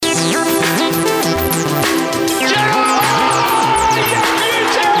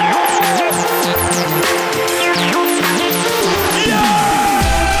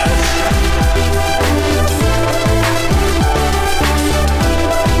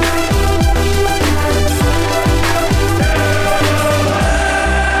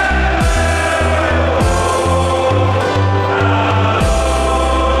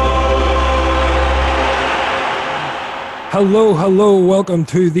Hello, hello. Welcome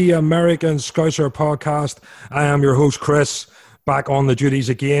to the American Scouser podcast. I am your host, Chris, back on the duties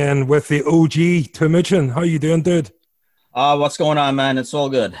again with the OG, Timuchin. How you doing, dude? What's going on, man? It's all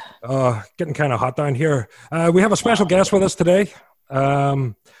good. Getting kind of hot down here. We have a special guest with us today.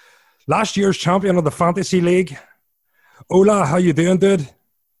 Last year's champion of the Fantasy League. Ola, how you doing, dude?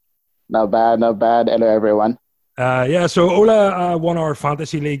 Not bad, not bad. Hello, everyone. So Ola won our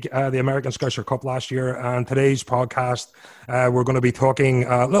Fantasy League, the American Scouser Cup last year, and today's podcast, we're going to be talking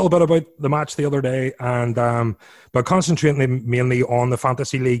a little bit about the match the other day, and but concentrating mainly on the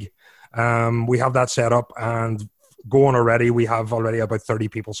Fantasy League. We have that set up and going already. We have already about 30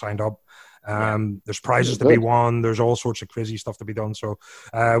 people signed up. There's prizes to be won. There's all sorts of crazy stuff to be done. So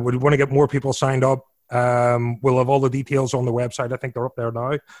we want to get more people signed up. We'll have all the details on the website. I think they're up there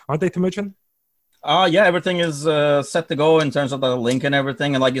now, aren't they, Timuchin? Yeah, everything is set to go in terms of the link and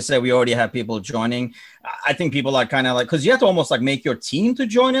everything. And like you said, we already have people joining. I think people are kind of like, because you have to almost like make your team to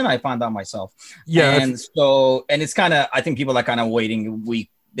join in. I found that myself. Yeah. And it's kind of, I think people are kind of waiting a week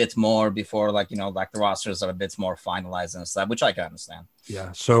bit more before like the rosters are a bit more finalized and stuff, which I can understand.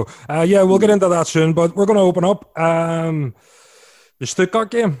 Yeah. So, we'll get into that soon, but we're going to open up the Stuttgart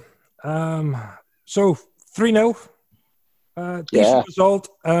game. So 3-0, decent result.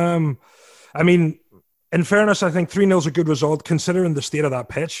 I mean, in fairness, I think 3-0 is a good result considering the state of that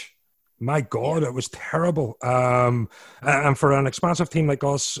pitch. My God, It was terrible. And for an expansive team like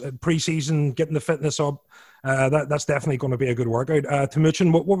us, pre-season, getting the fitness up, that's definitely going to be a good workout.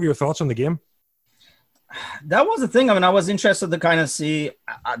 Timuchin, what were your thoughts on the game? That was the thing. I mean, I was interested to kind of see,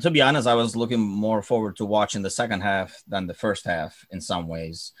 to be honest, I was looking more forward to watching the second half than the first half in some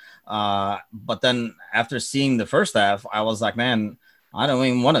ways. But then after seeing the first half, I was like, man, I don't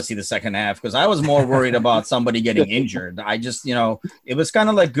even want to see the second half because I was more worried about somebody getting injured. I just, it was kind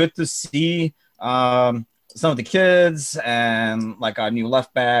of like good to see some of the kids and like our new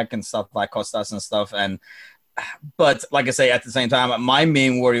left back and stuff like Costas and stuff. But like I say, at the same time, my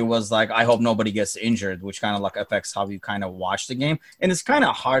main worry was like, I hope nobody gets injured, which kind of like affects how you kind of watch the game. And it's kind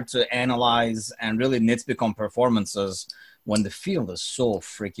of hard to analyze and really nitpick on performances when the field is so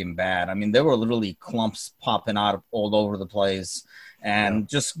freaking bad. I mean, there were literally clumps popping out all over the place. And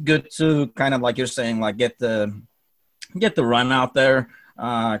just good to kind of like you're saying, like get the run out there,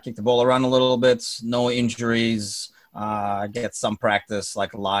 kick the ball around a little bit, no injuries, get some practice,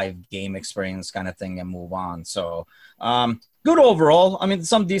 like live game experience kind of thing, and move on. So good overall. I mean,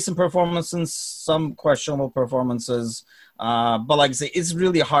 some decent performances, some questionable performances, but like I say, it's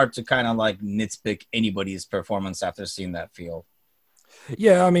really hard to kind of like nitpick anybody's performance after seeing that field.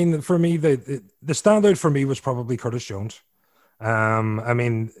 Yeah, I mean, for me, the standout for me was probably Curtis Jones. I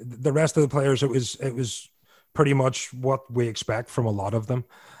mean, the rest of the players, it was pretty much what we expect from a lot of them,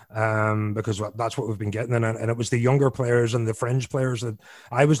 because that's what we've been getting. And it was the younger players and the fringe players that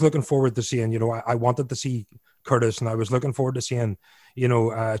I was looking forward to seeing. I wanted to see Curtis, and I was looking forward to seeing,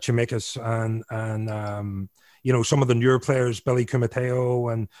 Chimikas and some of the newer players, Billy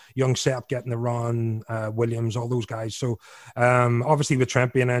Kumateo and young Sepp getting the run, Williams, all those guys. So obviously with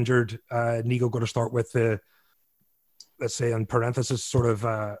Trent being injured, Nico got to start with let's say in parenthesis, sort of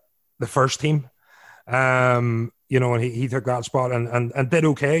the first team, and he took that spot and did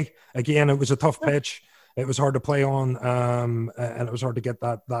okay. Again, it was a tough pitch. It was hard to play on, and it was hard to get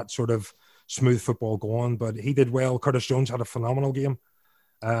that sort of smooth football going, but he did well. Curtis Jones had a phenomenal game,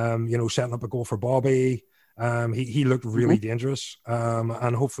 setting up a goal for Bobby. He looked really dangerous,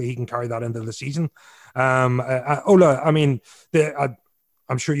 and hopefully he can carry that into the season. Ola, I mean,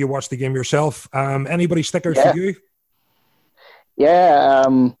 I'm sure you watched the game yourself. Anybody stick out for you? Yeah,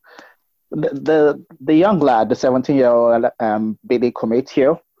 the young lad, the 17-year-old Billy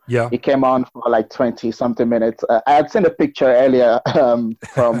Kometio, he came on for like 20-something minutes. I had seen a picture earlier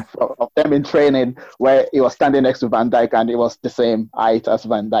from of them in training where he was standing next to Van Dijk and he was the same height as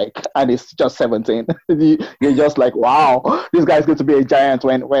Van Dijk, and he's just 17. You're just like, wow, this guy's going to be a giant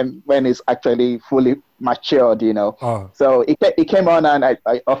when he's actually fully matured, So he came on, and I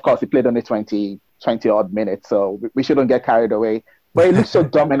of course he played only 20 odd minutes, so we shouldn't get carried away. But he looked so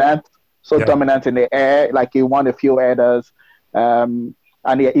dominant, dominant in the air, like he won a few headers, and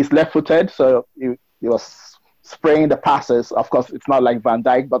he's left-footed, so he was spraying the passes. Of course, it's not like Van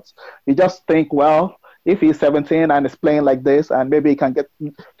Dijk, but you just think, well, if he's 17 and is playing like this, and maybe he can get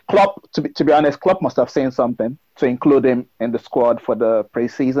Klopp. To be honest, Klopp must have seen something to include him in the squad for the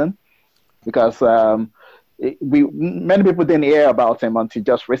pre-season, because many people didn't hear about him until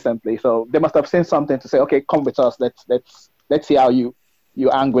just recently. So they must have seen something to say, okay, come with us. Let's see how you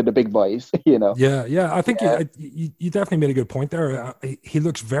hang with the big boys. Yeah. I think you definitely made a good point there. He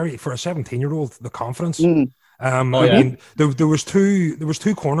looks very, for a 17-year-old, the confidence. I mean, there was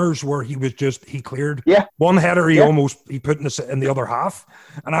two corners where he cleared one header. He put in the other half,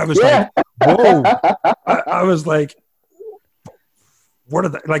 and I was like, whoa! I was like, where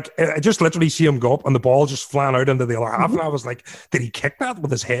did I just literally see him go up and the ball just flying out into the other half, and I was like, did he kick that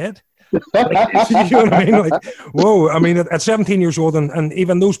with his head? Like, you know what I mean? Like, whoa! I mean, at 17 years old, and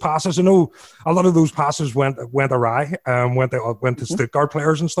even those passes, I know a lot of those passes went awry, went to Stuttgart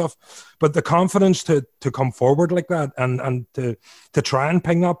players and stuff. But the confidence to come forward like that and to try and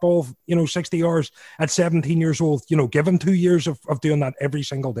ping that ball, 60 yards at 17 years old, give him 2 years of doing that every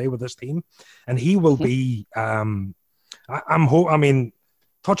single day with this team, and he will be. I mean,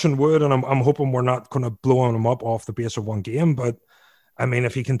 touching wood, and I'm hoping we're not going to blow him up off the base of one game, but. I mean,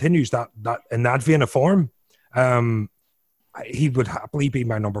 if he continues that in that vein of form, he would happily be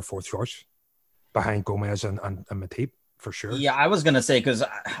my number 4 choice behind Gomez and Matip for sure. Yeah, I was gonna say, because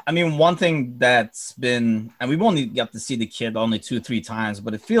I mean, one thing that's been, and we've only got to see the kid only 2-3 times,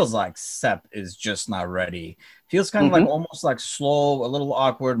 but it feels like Sepp is just not ready. Feels kind of like almost like slow, a little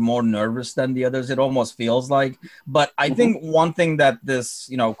awkward, more nervous than the others. It almost feels like. But I think one thing that this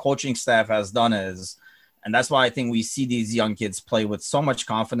coaching staff has done is. And that's why I think we see these young kids play with so much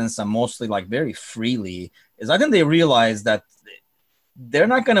confidence and mostly like very freely, is I think they realize that they're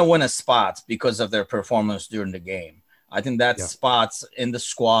not going to win a spot because of their performance during the game. I think that spots in the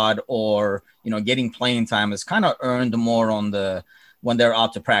squad or, getting playing time is kind of earned more when they're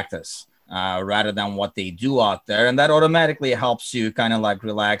out to practice rather than what they do out there. And that automatically helps you kind of like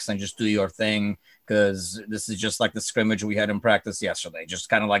relax and just do your thing. Because this is just like the scrimmage we had in practice yesterday. Just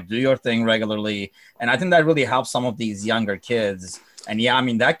kind of like do your thing regularly. And I think that really helps some of these younger kids. And I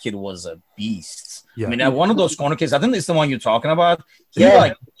mean, that kid was a beast. Yeah. I mean, one of those corner kicks, I think it's the one you're talking about. He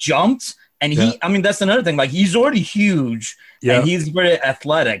jumped and I mean, that's another thing. Like he's already huge and he's very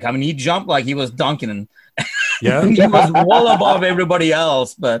athletic. I mean, he jumped like he was dunking. Yeah. He was well above everybody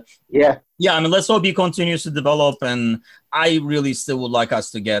else. But I mean, let's hope he continues to develop. And I really still would like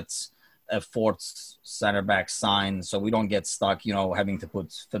us to get a 4th center back signed so we don't get stuck, having to put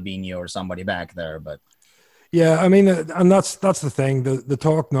Fabinho or somebody back there. But I mean, and that's the thing. The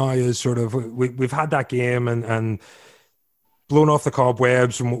talk now is sort of we've had that game and blown off the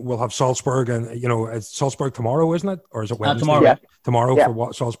cobwebs, and we'll have Salzburg, and it's Salzburg tomorrow, isn't it, or is it Wednesday? Tomorrow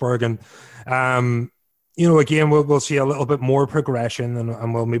for Salzburg, and again we'll see a little bit more progression,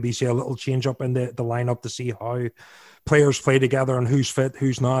 and we'll maybe see a little change up in the lineup to see how players play together and who's fit,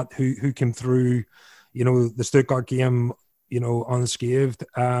 who's not, who came through, the Stuttgart game, unscathed.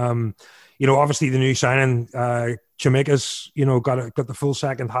 Obviously the new signing, Tsimikas, got the full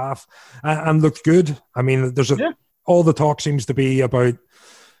second half and looked good. I mean, all the talk seems to be about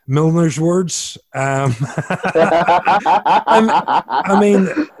Milner's words. I mean,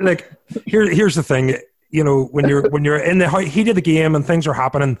 like here's the thing. When you're in the heat of the game and things are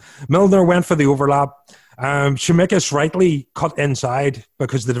happening, Milner went for the overlap. Tsimikas rightly cut inside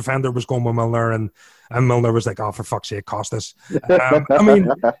because the defender was going with Milner, and Milner was like, "Oh, for fuck's sake, Costas." I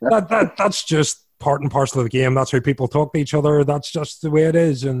mean, that's just part and parcel of the game. That's how people talk to each other. That's just the way it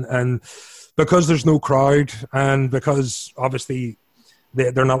is, and because there's no crowd, and because obviously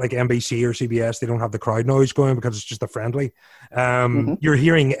they're not like NBC or CBS, they don't have the crowd noise going because it's just a friendly. You're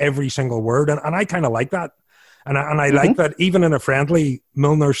hearing every single word, and I kind of like that, and I like that even in a friendly,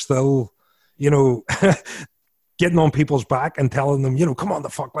 Milner still. Getting on people's back and telling them, come on the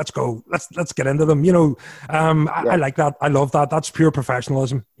fuck, let's go, let's get into them. I like that. I love that. That's pure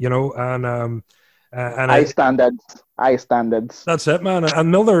professionalism. And high standards. That's it, man. And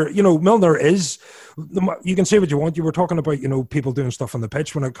Milner, Milner is. You can say what you want. You were talking about, people doing stuff on the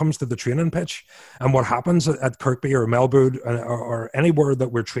pitch. When it comes to the training pitch and what happens at Kirkby or Melbourne or anywhere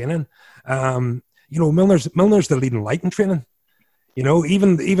that we're training, Milner's the leading light in training.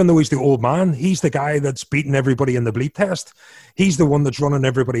 Even though he's the old man, he's the guy that's beating everybody in the bleep test. He's the one that's running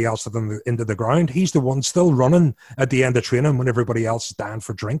everybody else into the ground. He's the one still running at the end of training when everybody else is down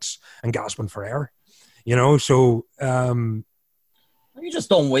for drinks and gasping for air. So you just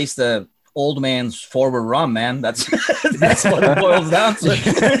don't waste the old man's forward run, man. That's what it boils down to.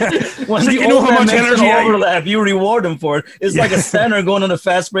 When the old man makes an overlap, you reward him for it. It's like a center going on a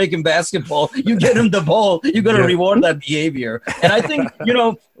fast break in basketball. You get him the ball, you got to reward that behavior. And I think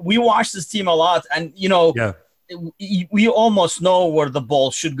we watch this team a lot, and we almost know where the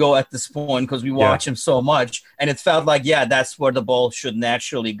ball should go at this point because we watch him so much, and it felt like that's where the ball should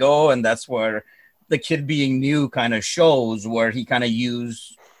naturally go, and that's where the kid being new kind of shows where he kind of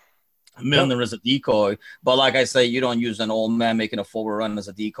used Milner as a decoy. But like I say, you don't use an old man making a forward run as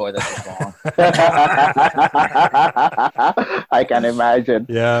a decoy. That's just wrong. I can imagine.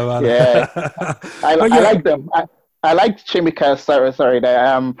 Yeah, man. Yeah. I like them. I like Tsimikas, sorry,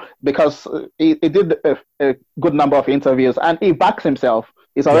 because he did a good number of interviews and he backs himself.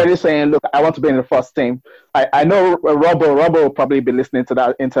 He's already saying, look, I want to be in the first team. I know Robbo will probably be listening to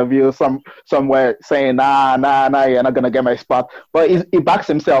that interview somewhere saying, nah, you're not going to get my spot. But he backs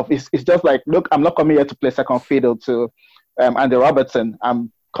himself. It's just like, look, I'm not coming here to play second fiddle to Andy Robertson.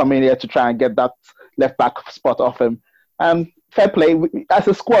 I'm coming here to try and get that left back spot off him. And fair play. As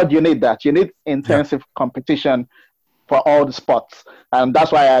a squad, you need that. You need intensive competition for all the spots. And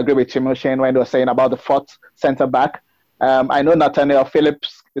that's why I agree with Timoshin when they were saying about the fourth centre-back. I know Nathaniel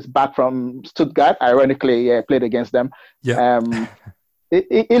Phillips is back from Stuttgart. Ironically, played against them. Yeah.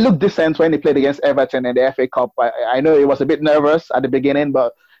 He looked decent when he played against Everton in the FA Cup. I know he was a bit nervous at the beginning,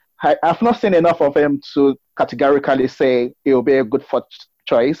 but I've not seen enough of him to categorically say he'll be a good fourth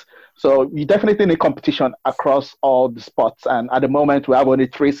choice. So you definitely need competition across all the spots. And at the moment, we have only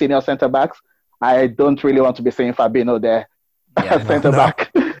 3 senior centre-backs. I don't really want to be saying Fabinho there.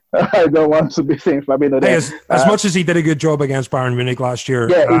 Centre-back. I don't want to be saying Fabinho there. As much as he did a good job against Bayern Munich last year.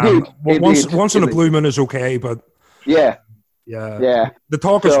 Yeah, he did. Once in a blue moon is okay, but... Yeah. The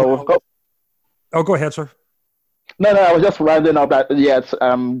talk is... go ahead, sir. No, I was just rounding up that, yes.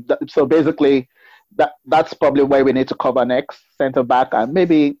 So basically, that's probably where we need to cover next, centre-back. And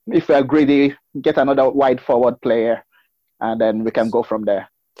maybe, if we're greedy, get another wide forward player. And then we can go from there.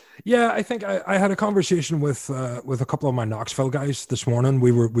 Yeah, I think I had a conversation with a couple of my Knoxville guys this morning.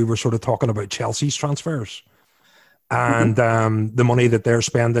 We were sort of talking about Chelsea's transfers and the money that they're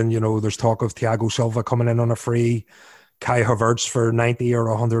spending. You know, there's talk of Thiago Silva coming in on a free, Kai Havertz for 90 or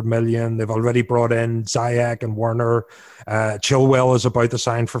 100 million. They've already brought in Ziyech and Werner. Chilwell is about to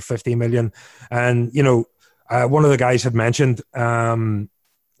sign for 50 million. And, you know, one of the guys had mentioned,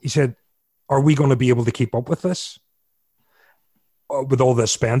 he said, are we going to be able to keep up with this? With all the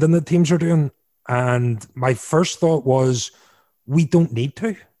spending that teams are doing. And my first thought was, we don't need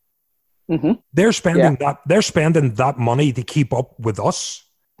to. Mm-hmm. They're spending that money to keep up with us.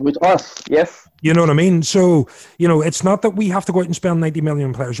 With us, yes. You know what I mean? So, you know, it's not that we have to go out and spend 90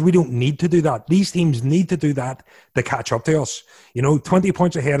 million players. We don't need to do that. These teams need to do that to catch up to us. You know, 20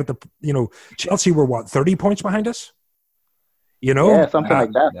 points ahead of Chelsea were what, 30 points behind us? You know? Yeah, something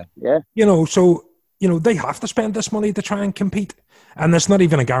like that. Yeah. You know, so, you know, they have to spend this money to try and compete. And that's not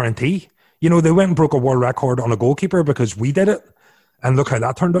even a guarantee. You know, they went and broke a world record on a goalkeeper because we did it. And look how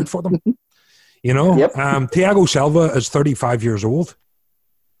that turned out for them. You know, Thiago Silva is 35 years old.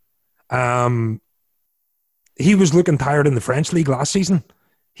 He was looking tired in the French league last season.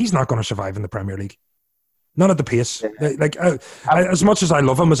 He's not going to survive in the Premier League. Not at the pace. Yeah. As much as I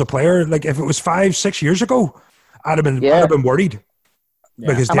love him as a player, like if it was 5-6 years ago, I'd have been worried. Yeah.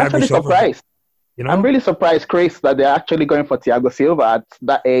 Because I'm actually surprised. You know? I'm really surprised, Chris, that they're actually going for Thiago Silva at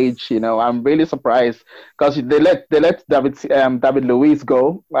that age. You know, I'm really surprised because they let David Luiz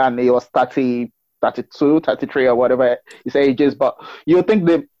go, and he was 30, 32, 33 or whatever his age is. But you think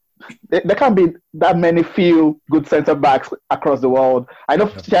there can't be that many few good centre backs across the world. I know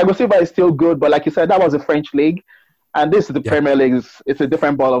Thiago Silva is still good, but like you said, that was a French league, and this is the Premier League. It's a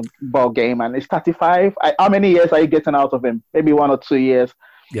different ball game, and it's 35. How many years are you getting out of him? Maybe 1 or 2 years.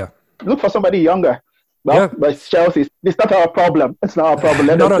 Yeah. Look for somebody younger. Well, but Chelsea, it's not our problem. It's not our problem.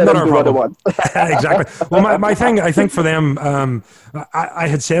 Let them do other ones. Exactly. Well, my thing, I think for them, I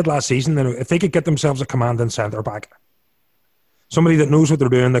had said last season that if they could get themselves a commanding centre back, somebody that knows what they're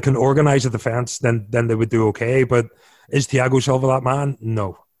doing, that can organise a defence, then they would do okay. But is Thiago Silva that man?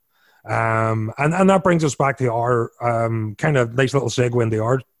 No. And that brings us back to our kind of nice little segue into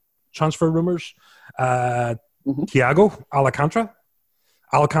our transfer rumours. Thiago Alcantara,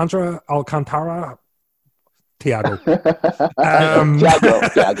 Thiago.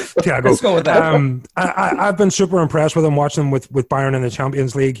 Thiago. Let's go with that. I've been super impressed with him, watching him with Bayern in the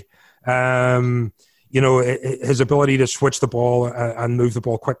Champions League. You know, his ability to switch the ball and move the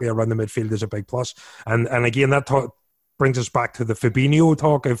ball quickly around the midfield is a big plus. And again, that brings us back to the Fabinho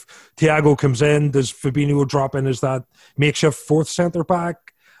talk. If Thiago comes in, does Fabinho drop in as that makeshift fourth centre back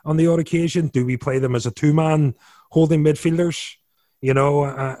on the odd occasion? Do we play them as a 2-man holding midfielders? You know,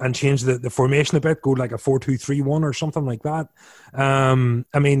 and change the formation a bit, go like a 4-2-3-1 or something like that. I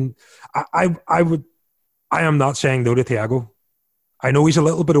mean, I am not saying no to Thiago. I know he's a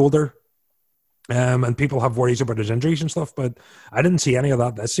little bit older, and people have worries about his injuries and stuff, but I didn't see any of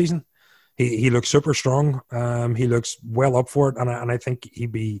that this season. He looks super strong. He looks well up for it, and I think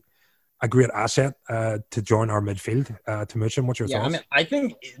he'd be a great asset to join our midfield. To mention, what's your thoughts? I mean, I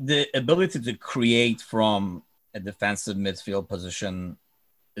think the ability to create from a defensive midfield position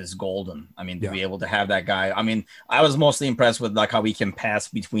is golden. I mean, to be able to have that guy. I mean, I was mostly impressed with like how he can pass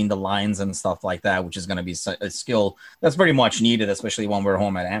between the lines and stuff like that, which is going to be a skill that's very much needed, especially when we're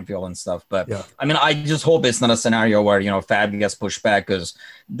home at Anfield and stuff. But I mean, I just hope it's not a scenario where, you know, Fab gets pushed back, because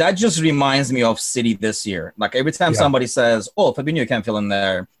that just reminds me of City this year. Like every time somebody says, "Oh, Fabinho can't fill in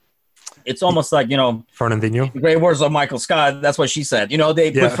there," it's almost like, you know, Fernandinho. Great words of Michael Scott. That's what she said. You know,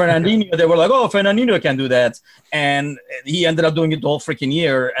 they put Fernandinho. They were like, "Oh, Fernandinho can do that," and he ended up doing it the whole freaking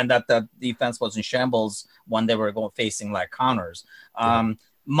year. And that defense was in shambles when they were facing like counters.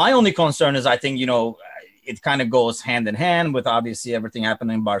 My only concern is, I think, you know, it kind of goes hand in hand with obviously everything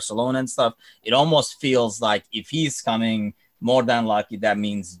happening in Barcelona and stuff. It almost feels like if he's coming, more than likely that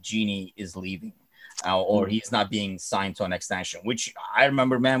means Gini is leaving. Or he's not being signed to an extension, which I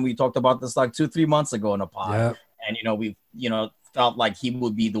remember, man, we talked about this like 2-3 months ago in a pod. And, you know, we, you know, felt like he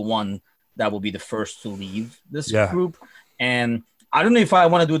would be the one that will be the first to leave this group. And I don't know if I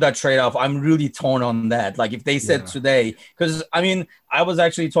want to do that trade-off. I'm really torn on that. Like if they said today, because I mean, I was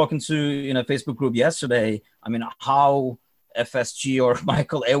actually talking to in a Facebook group yesterday. I mean, how FSG or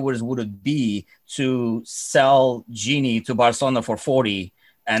Michael Edwards would it be to sell Gini to Barcelona for 40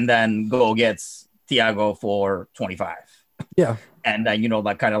 and then go get Thiago for 25. And then, you know,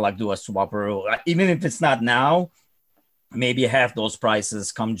 like kind of like do a swap, even if it's not now, maybe half those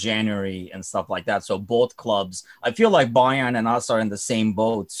prices come January and stuff like that. So both clubs, I feel like Bayern and us are in the same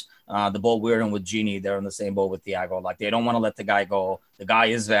boats. The boat we're in with Gini, they're in the same boat with Thiago. Like they don't want to let the guy go. The guy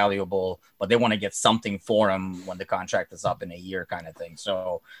is valuable, but they want to get something for him when the contract is up in a year, kind of thing.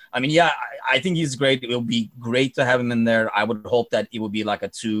 So, I mean, I think he's great. It will be great to have him in there. I would hope that it would be like a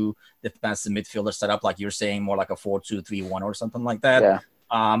 2 defensive midfielder setup, like you're saying, more like a 4-2-3-1 or something like that.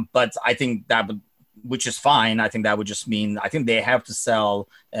 But I think that would, which is fine. I think that would just mean, I think they have to sell,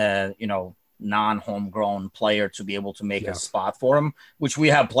 you know, non-homegrown player to be able to make a spot for him, which we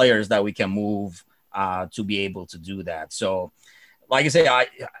have players that we can move to be able to do that. So like I say,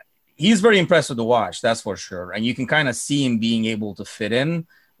 he's very impressive to watch, that's for sure. And you can kind of see him being able to fit in.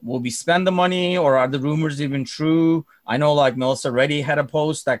 Will we spend the money, or are the rumors even true? I know like Melissa Reddy had a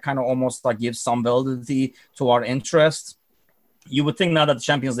post that kind of almost like gives some validity to our interest. You would think now that the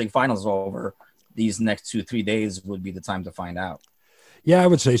Champions League finals are over, these next 2-3 days would be the time to find out. Yeah, I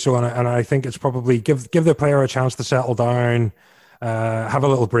would say so, and I think it's probably give the player a chance to settle down, have a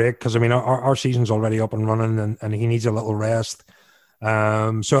little break, because I mean our season's already up and running, and he needs a little rest.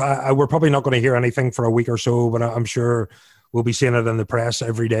 So we're probably not going to hear anything for a week or so, but I'm sure we'll be seeing it in the press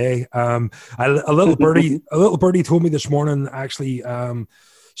every day. A little birdie told me this morning, actually.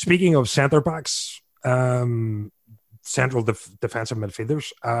 Speaking of centre backs, central defensive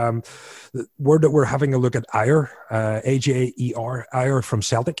midfielders. The word that we're having a look at Ajer, Ajer, Ajer from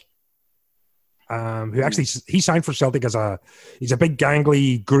Celtic, who actually he signed for Celtic he's a big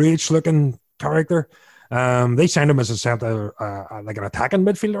gangly Grealish looking character. They signed him as a centre, like an attacking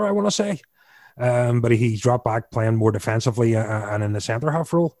midfielder, I want to say, but he dropped back playing more defensively and in the centre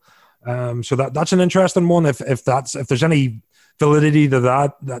half role. So that's an interesting one. If there's any validity to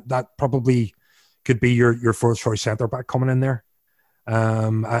that probably could be your first choice centre back coming in there.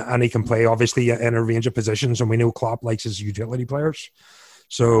 And he can play obviously in a range of positions, and we know Klopp likes his utility players.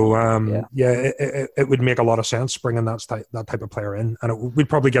 So it would make a lot of sense bringing that type of player in, and we'd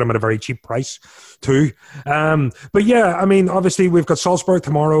probably get him at a very cheap price too. But yeah, I mean, obviously we've got Salzburg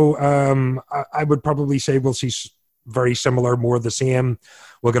tomorrow. I would probably say we'll see very similar, more of the same.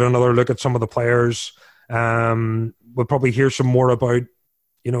 We'll get another look at some of the players. We'll probably hear some more about,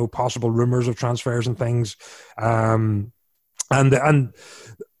 you know, possible rumors of transfers and things. And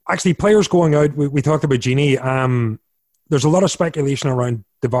actually players going out, we talked about Gini. There's a lot of speculation around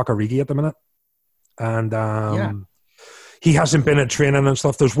Divock Origi at the minute. And he hasn't been at training and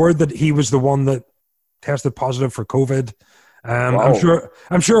stuff. There's word that he was the one that tested positive for COVID.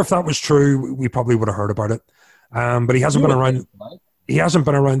 I'm sure if that was true, we probably would have heard about it. But he hasn't been around. He hasn't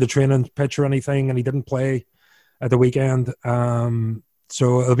been around the training pitch or anything, and he didn't play at the weekend.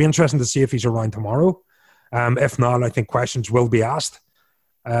 So it'll be interesting to see if he's around tomorrow. If not, I think questions will be asked.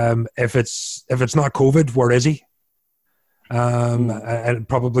 If it's not COVID, where is he? And it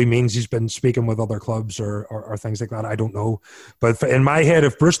probably means he's been speaking with other clubs or things like that. I don't know. But in my head,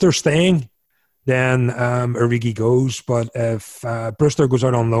 if Brewster's staying, then Origi goes. But if Brewster goes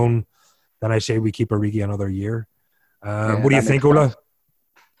out on loan, then I say we keep Origi another year. What do you think, Ola?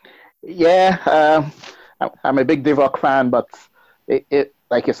 Yeah, I'm a big Divock fan, but it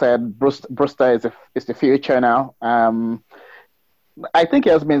like you said, Brewster is the future now. I think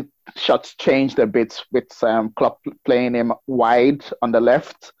he has been shots changed a bit with Klopp playing him wide on the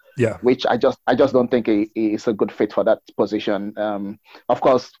left. Yeah, which I just don't think he is a good fit for that position. Of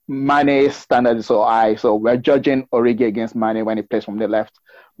course, Mane's standard is so high, so we're judging Origi against Mane when he plays from the left.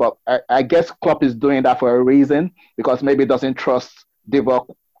 But I guess Klopp is doing that for a reason, because maybe he doesn't trust Divock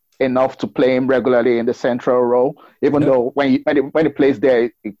enough to play him regularly in the central role. Even though when he plays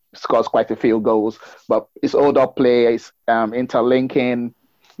there, he scores quite a few goals. But his older play is interlinking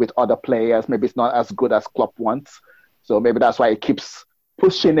with other players. Maybe it's not as good as Klopp wants. So maybe that's why he keeps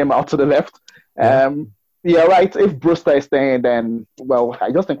pushing him out to the left. Yeah, right. If Brewster is staying, then, well,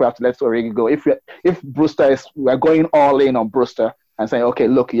 I just think we have to let Origi go. If Brewster we're going all in on Brewster and saying, okay,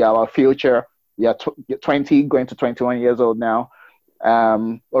 look, you have our future. You're 20, going to 21 years old now.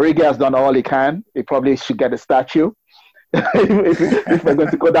 Origi has done all he can. He probably should get a statue if we're going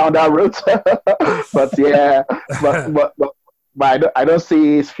to go down that route. But yeah, but I don't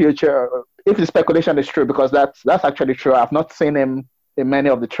see his future. If the speculation is true, because that's actually true. I've not seen him in many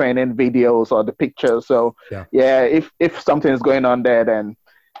of the training videos or the pictures. So yeah, if something is going on there, then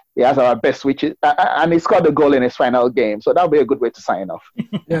he has our best switches, and he scored a goal in his final game. So that would be a good way to sign off.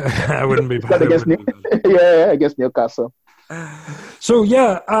 Yeah, I wouldn't be bad. Against Newcastle. So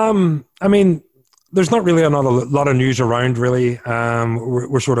yeah, I mean, there's not really a lot of news around, really.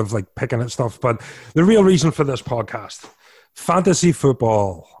 We're sort of like picking at stuff, but the real reason for this podcast, fantasy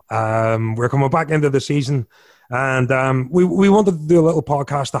football. We're coming back into the season, and we wanted to do a little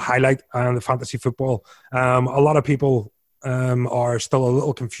podcast to highlight the fantasy football. A lot of people are still a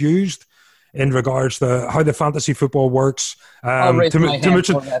little confused in regards to how the fantasy football works.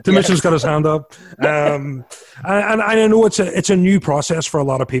 Timuchin's got his hand up. And I know it's a new process for a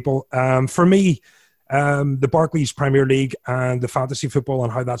lot of people. For me, the Barclays Premier League and the fantasy football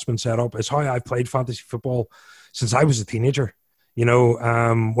and how that's been set up is how I've played fantasy football since I was a teenager. You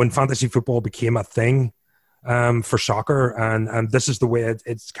know, when fantasy football became a thing for soccer, and this is the way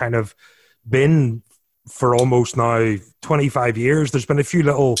it's kind of been for almost now 25 years. There's been a few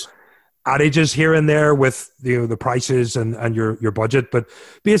little adages here and there with the prices and your budget, but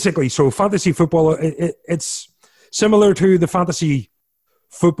basically, so fantasy football, it's similar to the fantasy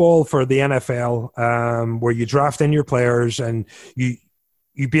football for the NFL, where you draft in your players and you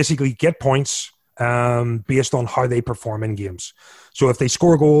basically get points based on how they perform in games. So if they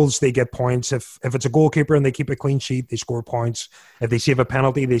score goals, they get points. If it's a goalkeeper and they keep a clean sheet, they score points. If they save a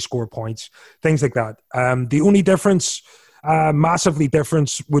penalty, they score points. Things like that. The only difference, massively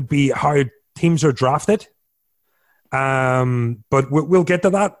difference, would be how teams are drafted. But we'll get to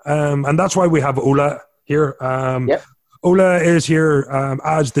that. And that's why we have Ola here. Ola is here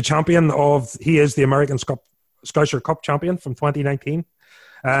as the champion he is the American Scouser Cup champion from 2019.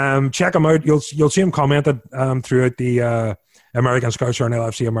 Check him out. You'll see him commented throughout the American Scouser and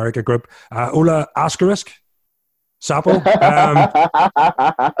LFC America group. Ola Asterisk Sapo.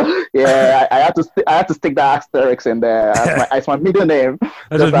 Yeah, I had to stick the asterisk in there as my middle name.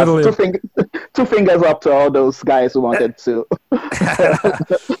 Two fingers up to all those guys who wanted to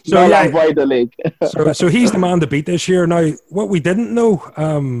avoid the league. So he's the man to beat this year. Now, what we didn't know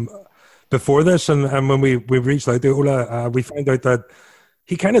before this, and when we reached out to Ola, we found out that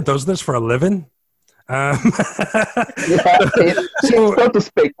he kind of does this for a living. So to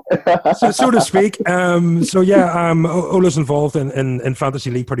speak. so to speak. Ola's involved in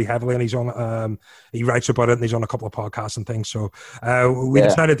Fantasy League pretty heavily, and he's on. He writes about it, and he's on a couple of podcasts and things. So we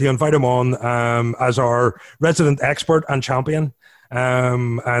decided to invite him on as our resident expert and champion,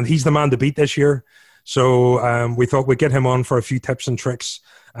 and he's the man to beat this year. So we thought we'd get him on for a few tips and tricks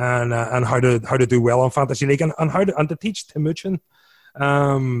and how to do well on Fantasy League and how to teach Timuchin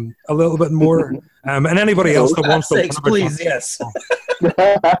a little bit more, and anybody else that wants to. Please, yes.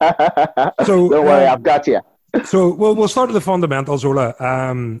 So don't worry, I've got you. So we'll start with the fundamentals, Ola.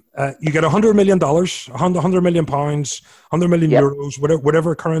 You get $100 million, £100 million, €100 million euros,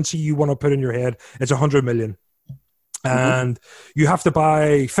 whatever currency you want to put in your head. It's 100 million, and you have to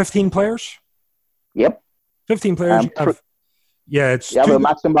buy 15 players. Yep, 15 players. You have a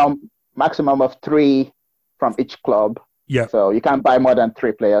maximum of 3 from each club. Yeah. So you can't buy more than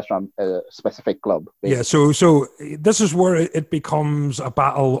 3 players from a specific club. Basically. Yeah. So this is where it becomes a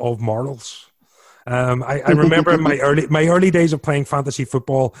battle of morals. I remember in my early days of playing fantasy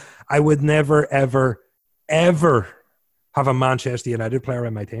football, I would never, ever, ever have a Manchester United player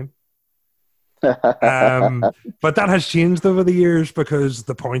in my team. But that has changed over the years because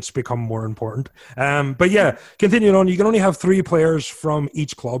the points become more important. But yeah, continuing on, you can only have 3 players from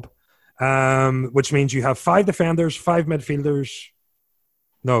each club. Which means you have 5 defenders, 5 midfielders.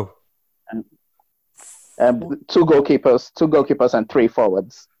 No. Two goalkeepers, and three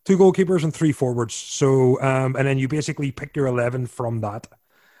forwards. Two goalkeepers and three forwards. So, and then you basically pick your 11 from that.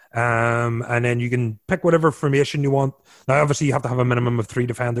 And then you can pick whatever formation you want. Now, obviously, you have to have a minimum of 3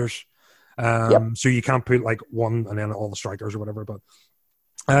 defenders. So you can't put like one and then all the strikers or whatever. But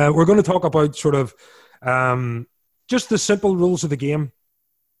we're going to talk about sort of just the simple rules of the game.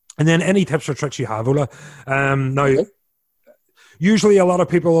 And then any tips or tricks you have, Ola. Usually a lot of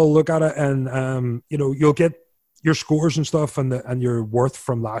people will look at it and, you'll get your scores and stuff and your worth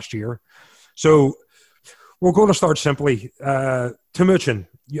from last year. So we're going to start simply. Timuchin,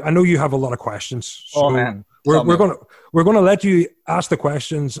 I know you have a lot of questions. So man. We're going to let you ask the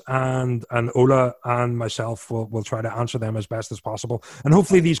questions, and Ola and myself will try to answer them as best as possible. And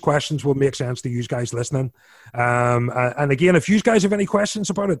hopefully these questions will make sense to you guys listening. And again, if you guys have any questions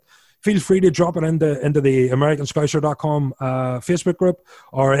about it, feel free to drop it into the AmericanScouser.com Facebook group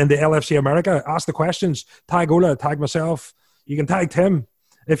or in the LFC America. Ask the questions. Tag Ola, tag myself. You can tag Tim.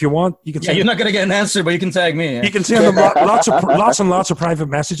 If you want, you can. You're not going to get an answer, but you can tag me. Yeah. You can send him lots and lots of private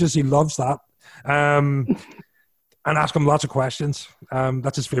messages. He loves that, and ask him lots of questions.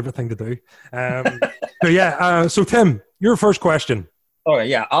 That's his favorite thing to do. So Tim, your first question. Okay,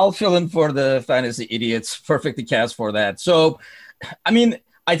 yeah, I'll fill in for the fantasy idiots. Perfectly cast for that. So, I mean,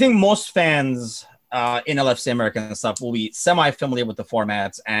 I think most fans in LFC American and stuff will be semi-familiar with the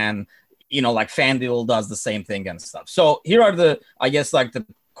formats, and like FanDuel does the same thing and stuff. So here are the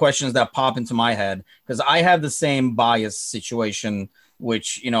questions that pop into my head, because I have the same bias situation,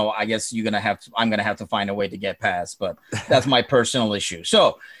 which, I guess I'm going to have to find a way to get past, but that's my personal issue.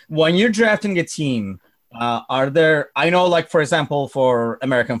 So when you're drafting a team, I know, like, for example, for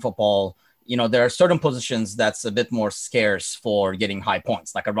American football, there are certain positions that's a bit more scarce for getting high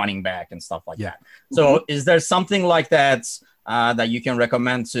points, like a running back and stuff like that. So is there something like that that you can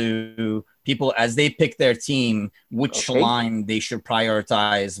recommend to people as they pick their team, which line they should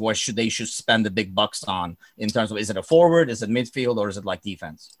prioritize, what they should spend the big bucks on in terms of, is it a forward, is it midfield, or is it like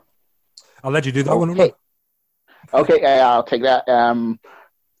defense? I'll let you do that one. Okay, I'll take that.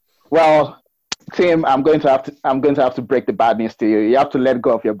 Well, Tim, I'm going to have to break the bad news to you. You have to let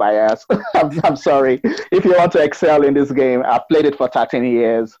go of your bias. I'm sorry. If you want to excel in this game, I've played it for 13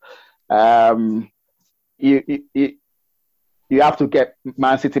 years. You have to get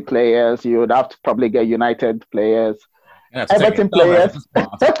Man City players. You would have to probably get United players. Everton players.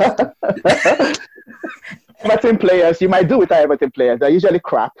 Everton players. You might do without Everton players. They're usually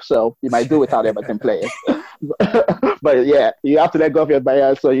crap, so you might do without Everton players. But yeah, you have to let go of your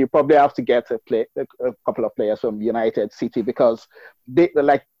bias. So you probably have to get a couple of players from United, City, because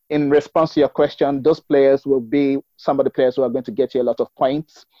in response to your question, those players will be some of the players who are going to get you a lot of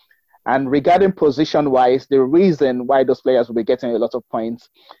points. And regarding position-wise, the reason why those players will be getting a lot of points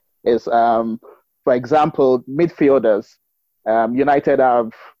is, for example, midfielders. United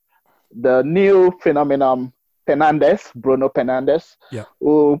have the new phenomenon, Bruno Fernandes,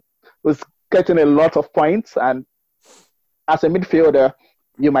 who was getting a lot of points. And as a midfielder,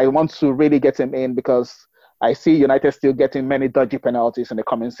 you might want to really get him in, because I see United still getting many dodgy penalties in the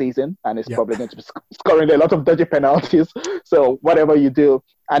coming season, and it's probably going to be scoring a lot of dodgy penalties. So whatever you do,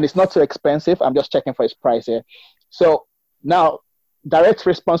 and it's not too expensive. I'm just checking for its price here. So now, direct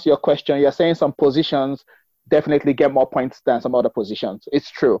response to your question, you're saying some positions definitely get more points than some other positions. It's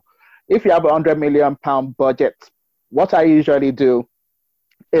true. If you have £100 million budget, what I usually do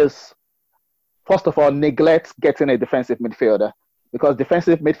is, first of all, neglect getting a defensive midfielder, because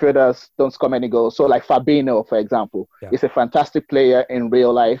defensive midfielders don't score many goals. So like Fabinho, for example, is a fantastic player in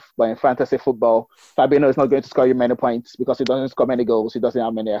real life, but in fantasy football, Fabinho is not going to score you many points because he doesn't score many goals. He doesn't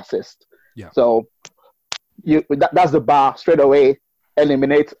have many assists. So that's the bar straight away.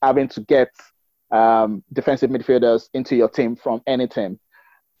 Eliminate having to get defensive midfielders into your team from any team.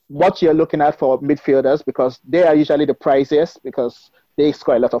 What you're looking at for midfielders, because they are usually the priciest, because they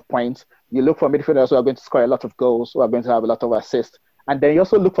score a lot of points. You look for midfielders who are going to score a lot of goals, who are going to have a lot of assists. And then you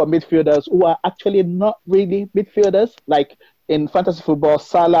also look for midfielders who are actually not really midfielders. Like in fantasy football,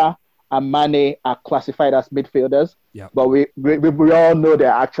 Salah and Mane are classified as midfielders. But we all know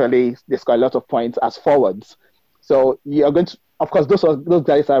they score a lot of points as forwards. So you're going to, of course, those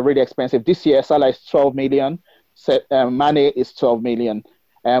guys are really expensive. This year, Salah is 12 million. Mane is 12 million.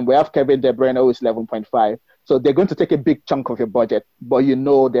 And we have Kevin De Bruyne, who is 11.5. So they're going to take a big chunk of your budget, but they're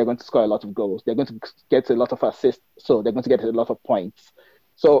going to score a lot of goals. They're going to get a lot of assists, so they're going to get a lot of points.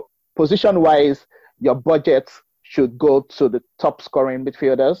 So position-wise, your budget should go to the top scoring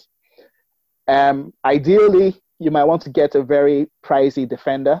midfielders. Ideally, you might want to get a very pricey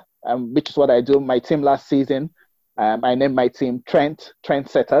defender, which is what I do. My team last season, I named my team Trent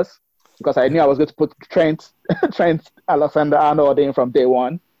Setters. because I knew I was going to put Trent Alexander-Arnold in from day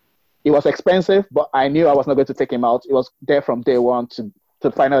one. It was expensive, but I knew I was not going to take him out. It was there from day one to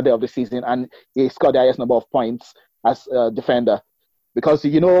the final day of the season, and he scored the highest number of points as a defender. Because,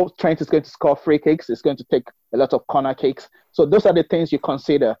 Trent is going to score free kicks. It's going to take a lot of corner kicks. So those are the things you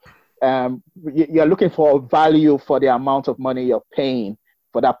consider. You're looking for value for the amount of money you're paying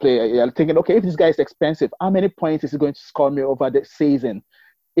for that player. You're thinking, okay, if this guy is expensive, how many points is he going to score me over the season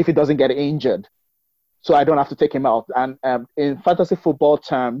if he doesn't get injured? So I don't have to take him out. And in fantasy football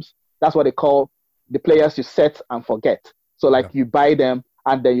terms, that's what they call the players you set and forget. So you buy them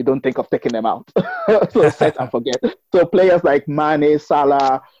and then you don't think of taking them out. So set and forget. So players like Mane,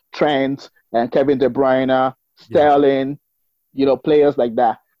 Salah, Trent, and Kevin De Bruyne, Sterling, players like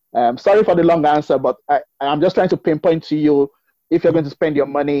that. Sorry for the long answer, but I'm just trying to pinpoint to you, if you're going to spend your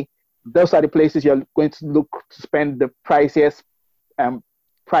money, those are the places you're going to look to spend the priciest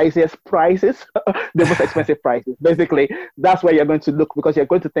prices, the most expensive prices. Basically, that's where you're going to look, because you're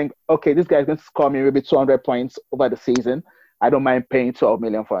going to think, okay, this guy is going to score me maybe 200 points over the season. I don't mind paying 12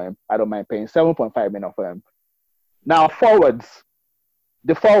 million for him. I don't mind paying 7.5 million for him. Now, the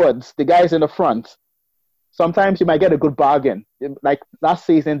guys in the front, sometimes you might get a good bargain. Like last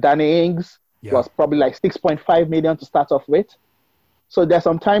season, Danny Ings was probably like 6.5 million to start off with. So there's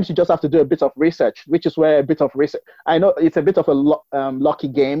sometimes you just have to do a bit of research, which is where a bit of research. I know it's a bit of a lucky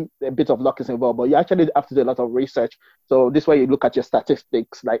game, a bit of luck is involved, but you actually have to do a lot of research. So this way you look at your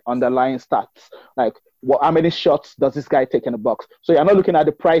statistics, like underlying stats, like how many shots does this guy take in the box? So you're not looking at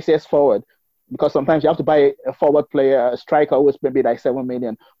the prices forward, because sometimes you have to buy a forward player, a striker who's maybe like 7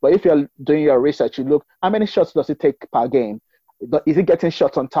 million. But if you're doing your research, you look, how many shots does it take per game? Is he getting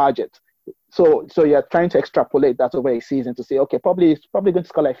shots on target? So you're trying to extrapolate that over a season to say, okay, he's probably going to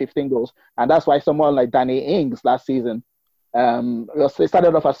score like 15 goals. And that's why someone like Danny Ings last season, he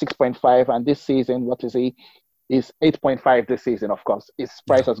started off at 6.5, and this season, what is he? Is 8.5 this season, of course. His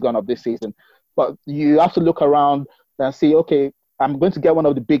price has gone up this season. But you have to look around and see, okay, I'm going to get one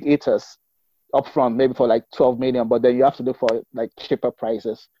of the big hitters up front, maybe for like 12 million, but then you have to look for like cheaper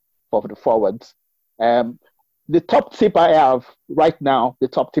prices for the forwards. The top tip I have right now,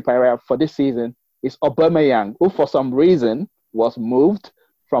 for this season is Aubameyang, who for some reason was moved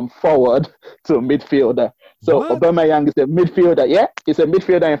from forward to midfielder. So what? Aubameyang is a midfielder. Yeah, he's a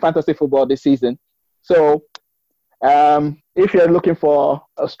midfielder in fantasy football this season. So if you're looking for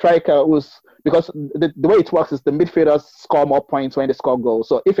a striker because the way it works is the midfielders score more points when they score goals.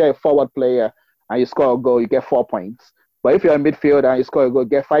 So if you're a forward player and you score a goal, you get 4 points. But if you're a midfielder and you score a goal, you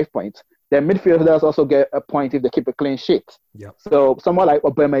get 5 points. Then midfielders also get a point if they keep a clean sheet. Yep. So someone like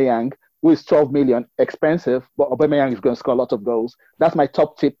Aubameyang, who is 12 million, expensive, but Aubameyang is going to score a lot of goals. That's my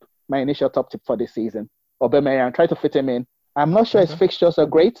top tip, my initial top tip for this season. Aubameyang, try to fit him in. I'm not sure his fixtures are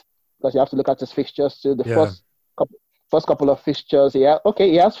great, because you have to look at his fixtures too. The first couple of fixtures, he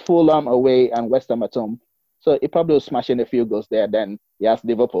has Fulham away and West Ham at home. So he probably will smash in a few goals there. Then he has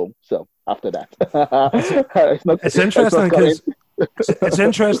Liverpool. So after that, it's interesting because it's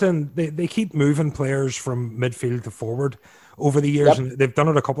interesting. They keep moving players from midfield to forward over the years, and they've done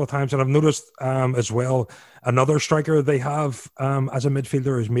it a couple of times. And I've noticed as well, another striker they have as a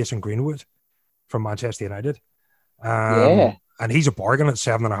midfielder is Mason Greenwood from Manchester United. And he's a bargain at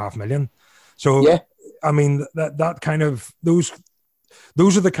 7.5 million. So I mean that kind of those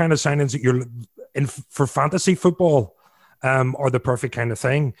are the kind of signings that you're in for fantasy football. Are the perfect kind of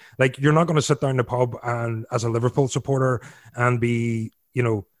thing. Like, you're not going to sit down in the pub and as a Liverpool supporter and be,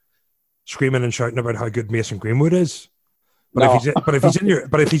 screaming and shouting about how good Mason Greenwood is. But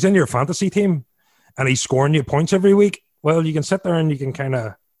if he's in your fantasy team and he's scoring you points every week, well, you can sit there and you can kind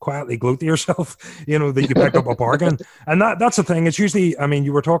of quietly gloat to yourself, that you picked up a bargain. And that's the thing. It's usually,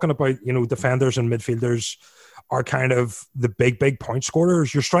 you were talking about, defenders and midfielders are kind of the big point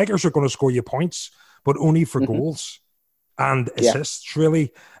scorers. Your strikers are going to score you points, but only for goals and assists,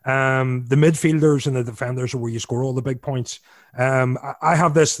 really. The midfielders and the defenders are where you score all the big points. I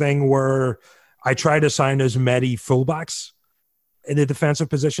have this thing where I try to sign as many fullbacks in the defensive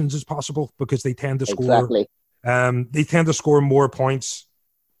positions as possible, because they tend to score. They tend to score more points.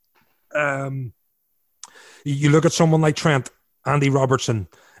 You look at someone like Trent, Andy Robertson,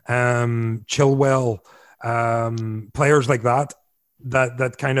 Chilwell, players like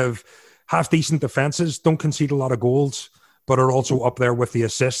that kind of have decent defenses, don't concede a lot of goals, but are also up there with the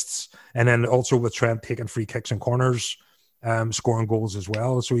assists, and then also with Trent taking free kicks and corners, scoring goals as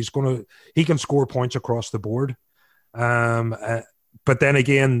well. So he can score points across the board. But then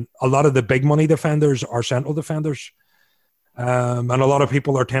again, a lot of the big money defenders are central defenders. And a lot of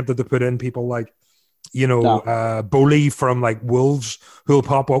people are tempted to put in people like Bowley from like Wolves, who'll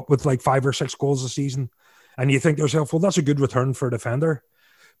pop up with like 5 or 6 goals a season. And you think to yourself, well, that's a good return for a defender.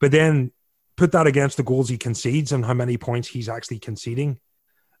 But then put that against the goals he concedes and how many points he's actually conceding.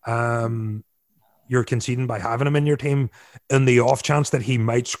 You're conceding by having him in your team in the off chance that he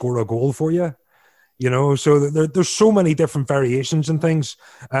might score a goal for you. So there's so many different variations and things.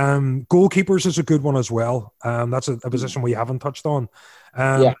 Goalkeepers is a good one as well. That's a position we haven't touched on.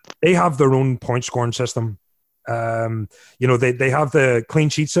 They have their own point scoring system. They have the clean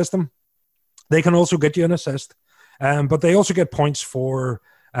sheet system. They can also get you an assist, but they also get points for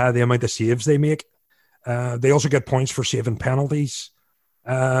the amount of saves they make. They also get points for saving penalties.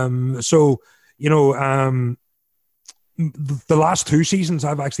 The last 2 seasons,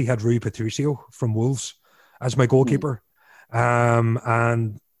 I've actually had Rui Patricio from Wolves as my goalkeeper.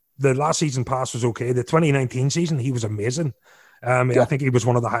 And the last season pass was okay. The 2019 season, he was amazing. I think he was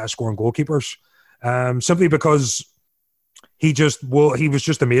one of the highest scoring goalkeepers, simply because he was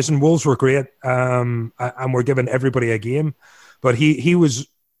just amazing. Wolves were great, and were giving everybody a game, but he was,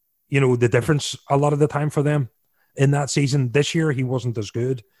 the difference a lot of the time for them in that season. This year, he wasn't as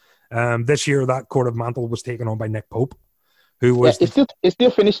good. This year, that court of mantle was taken on by Nick Pope, who was... Yeah, it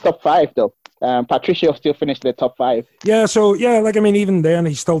still finished top 5, though. Patricio still finished the top 5. Yeah, so, even then,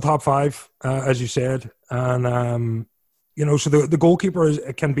 he's still top 5, as you said. And, so the goalkeeper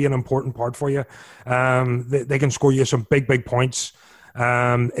can be an important part for you. They can score you some big points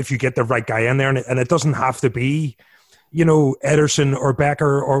if you get the right guy in there. And it doesn't have to be... Ederson or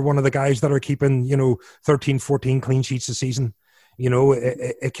Becker or one of the guys that are keeping, 13, 14 clean sheets a season.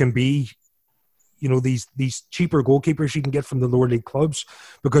 It can be, these cheaper goalkeepers you can get from the lower league clubs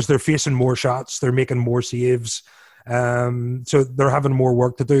because they're facing more shots, they're making more saves. So they're having more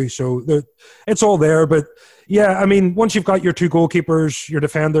work to do. So it's all there. But once you've got your 2 goalkeepers, your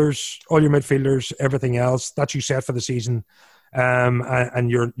defenders, all your midfielders, everything else, that's you set for the season. And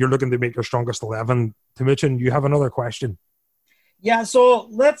you're looking to make your strongest 11. Timuchin, you have another question. Yeah, so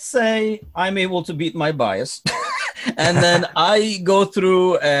let's say I'm able to beat my bias, and then I go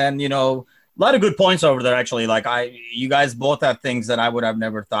through and a lot of good points over there. Actually, you guys both have things that I would have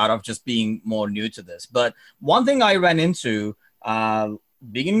never thought of, just being more new to this. But one thing I ran into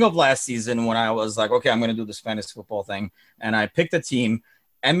beginning of last season when I was like, okay, I'm going to do this fantasy football thing, and I picked a team.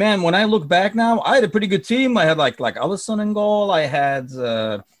 And man, when I look back now, I had a pretty good team. I had like Alisson in goal. I had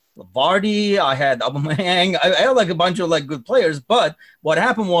Vardy. I had Aubameyang. I had like a bunch of like good players. But what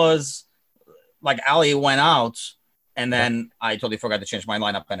happened was like Ali went out, and then I totally forgot to change my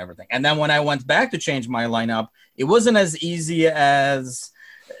lineup and everything. And then when I went back to change my lineup, it wasn't as easy as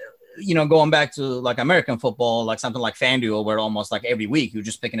going back to like American football, like something like FanDuel, where almost like every week you're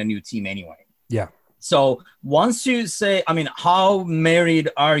just picking a new team anyway. Yeah. So once you say, how married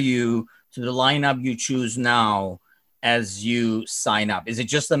are you to the lineup you choose now as you sign up? Is it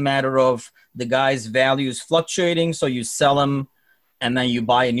just a matter of the guy's values fluctuating, so you sell them and then you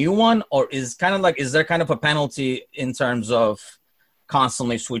buy a new one? Or is there kind of a penalty in terms of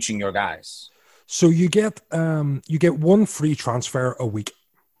constantly switching your guys? So you get 1 free transfer a week.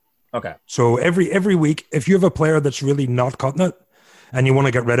 Okay. So every week, if you have a player that's really not cutting it, and you want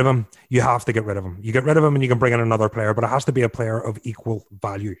to get rid of him, you have to get rid of him. You get rid of him and you can bring in another player, but it has to be a player of equal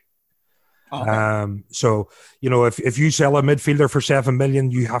value. Okay. So, if you sell a midfielder for 7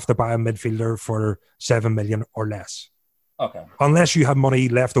 million, you have to buy a midfielder for 7 million or less. Okay. Unless you have money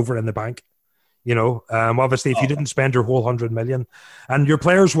left over in the bank. Obviously, if you didn't spend your whole 100 million, and your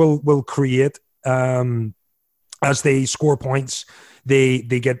players will create, as they score points, they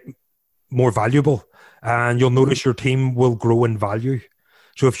get more valuable. And you'll notice your team will grow in value.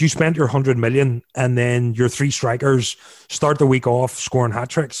 So if you spent your 100 million and then your 3 strikers start the week off scoring hat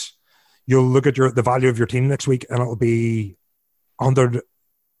tricks, you'll look at the value of your team next week and it'll be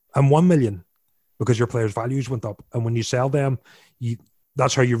 101 million because your players' values went up. And when you sell them,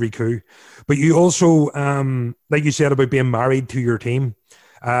 that's how you recoup. But you also, like you said about being married to your team,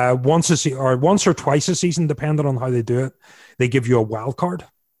 once or twice a season, depending on how they do it, they give you a wild card.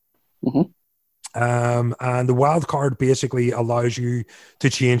 Mm-hmm. And the wild card basically allows you to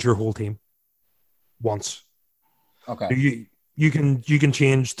change your whole team once. Okay. So you can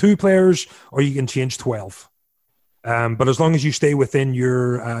change 2 players or you can change 12. But as long as you stay within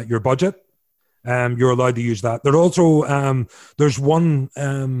your budget, you're allowed to use that. There also there's one.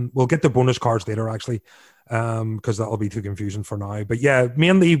 We'll get the bonus cards later, actually, because that'll be too confusing for now. But yeah,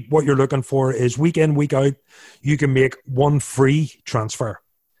 mainly what you're looking for is week in, week out, you can make 1 free transfer.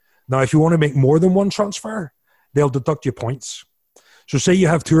 Now, if you want to make more than 1 transfer, they'll deduct you points. So say you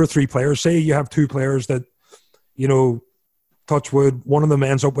have 2 or 3 players. Say you have 2 players that, touch wood, one of them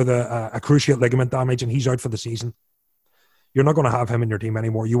ends up with a cruciate ligament damage and he's out for the season. You're not going to have him in your team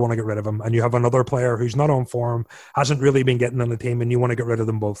anymore. You want to get rid of him. And you have another player who's not on form, hasn't really been getting on the team, and you want to get rid of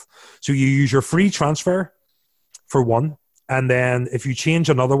them both. So you use your free transfer for one. And then if you change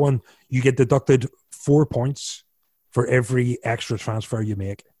another one, you get deducted 4 points for every extra transfer you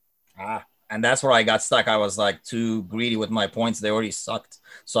make. And that's where I got stuck. I was like too greedy with my points. They already sucked.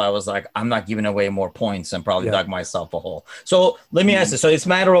 So I was like, I'm not giving away more points, and probably dug myself a hole. So let me ask you. So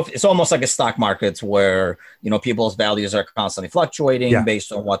it's almost like a stock market where, people's values are constantly fluctuating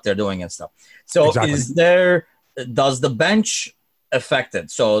based on what they're doing and stuff. So does the bench affect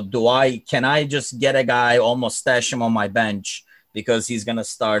it? So can I just get a guy, almost stash him on my bench because he's going to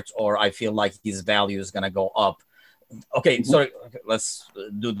start, or I feel like his value is going to go up? Okay, so let's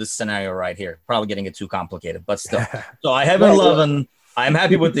do this scenario right here. Probably getting it too complicated, but still. So I have 11. I'm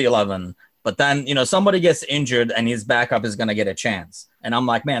happy with the 11. But then, somebody gets injured and his backup is going to get a chance. And I'm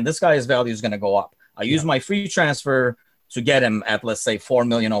like, man, this guy's value is going to go up. I use my free transfer to get him at, let's say, 4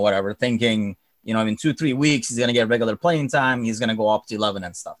 million or whatever, thinking, in 2-3 weeks, he's going to get regular playing time. He's going to go up to 11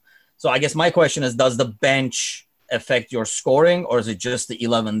 and stuff. So I guess my question is, does the bench affect your scoring, or is it just the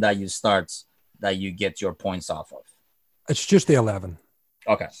 11 that you start that you get your points off of? It's just the 11.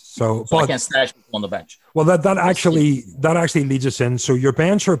 Okay. So I can stash on the bench. Well, that actually leads us in. So your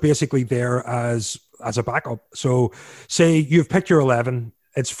bench are basically there as a backup. So say you've picked your 11.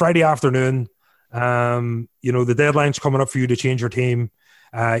 It's Friday afternoon. The deadline's coming up for you to change your team.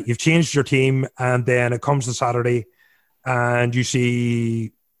 You've changed your team, and then it comes to Saturday, and you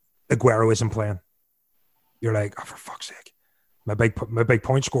see Aguero isn't playing. You're like, oh, for fuck's sake. My big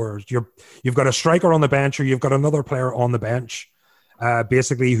point scorers. You've got a striker on the bench, or you've got another player on the bench,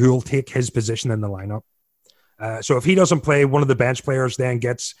 basically who will take his position in the lineup. So if he doesn't play, one of the bench players then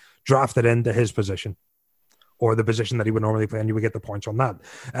gets drafted into his position, or the position that he would normally play, and you would get the points on that.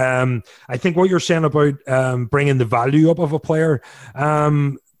 I think what you're saying about bringing the value up of a player,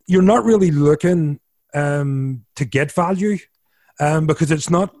 you're not really looking to get value because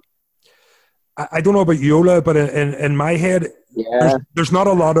it's not. I don't know about Yola, but in my head, there's not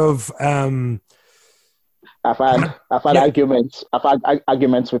a lot of. I've had arguments. I've had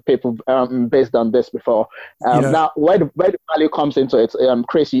arguments with people based on this before. Now, where the value comes into it,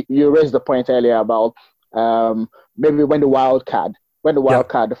 Chris, you raised the point earlier about maybe when the wild card, the wild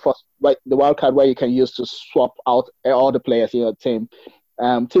card where you can use to swap out all the players in your team.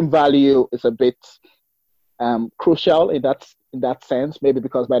 Team value is a bit crucial in that sense, maybe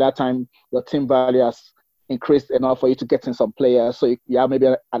because by that time your team value has increased enough for you to get in some players. So you have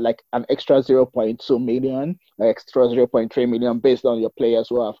maybe like an extra 0.2 million, or extra 0.3 million based on your players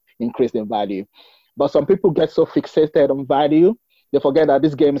who have increased in value. But some people get so fixated on value, they forget that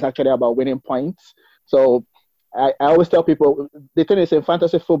this game is actually about winning points. So I always tell people, the thing is, in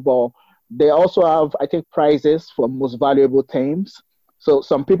fantasy football, they also have, I think, prizes for most valuable teams. So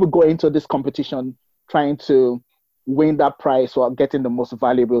some people go into this competition trying to win that prize for getting the most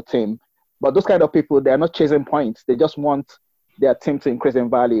valuable team. But those kind of people, they're not chasing points. They just want their team to increase in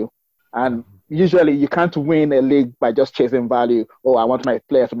value. And usually you can't win a league by just chasing value. Oh, I want my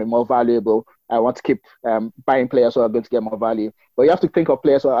players to be more valuable. I want to keep buying players who are going to get more value. But you have to think of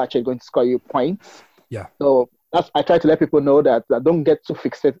players who are actually going to score you points. Yeah. So I try to let people know that don't get too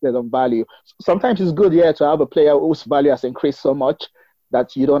fixated on value. Sometimes it's good, to have a player whose value has increased so much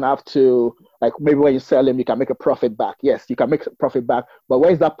that you don't have to, like, maybe when you sell him, you can make a profit back. Yes, you can make a profit back, but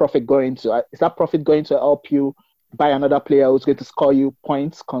where is that profit going to? Is that profit going to help you buy another player who's going to score you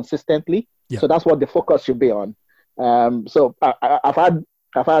points consistently? Yeah. So that's what the focus should be on. So I've had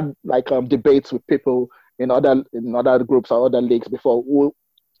debates with people in other groups or other leagues before who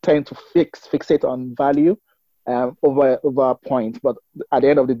tend to fixate on value over points, but at the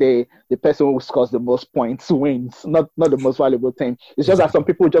end of the day, the person who scores the most points wins, not the most valuable team. It's just that some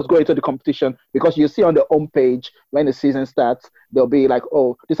people just go into the competition because you see on the home page when the season starts, they'll be like,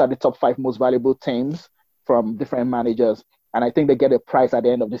 oh, these are the top 5 most valuable teams from different managers, and I think they get a prize at the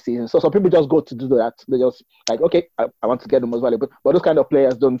end of the season. So some people just go to do that. They just like, okay, I want to get the most valuable, but those kind of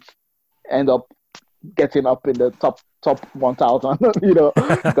players don't end up getting up in the top 1,000,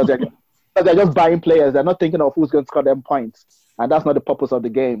 because they're just buying players. They're not thinking of who's going to score them points. And that's not the purpose of the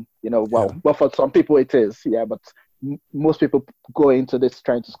game, But for some people it is, but most people go into this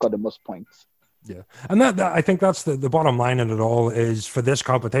trying to score the most points. Yeah. And that I think that's the bottom line in it all is for this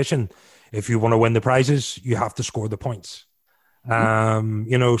competition, if you want to win the prizes, you have to score the points.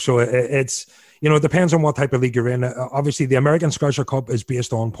 So it's, it depends on what type of league you're in. Obviously, the American Scouser Cup is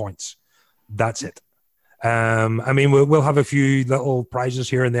based on points. That's it. I mean, we'll have a few little prizes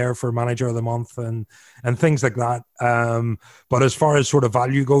here and there for Manager of the Month and things like that. But as far as sort of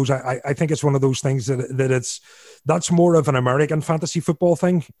value goes, I think it's one of those things that's more of an American fantasy football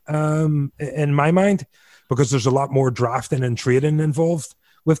thing, in my mind, because there's a lot more drafting and trading involved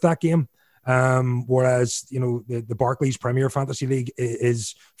with that game. Whereas, the Barclays Premier Fantasy League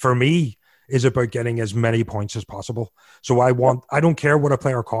is, for me, is about getting as many points as possible. So I don't care what a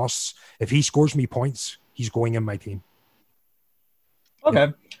player costs. If he scores me points, he's going in my team. Okay.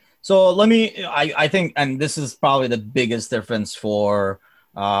 Yeah. So I think, and this is probably the biggest difference for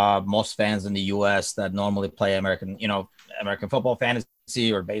most fans in the US that normally play American football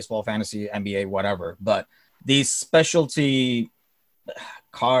fantasy or baseball fantasy, NBA, whatever. But these specialty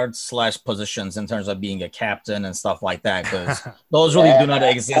cards/positions in terms of being a captain and stuff like that, because those really do not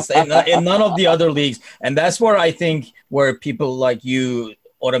exist in none of the other leagues. And that's where I think where people like you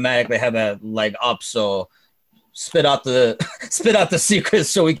automatically have a leg up. So spit out the secrets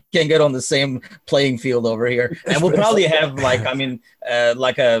so we can get on the same playing field over here. And we'll probably have like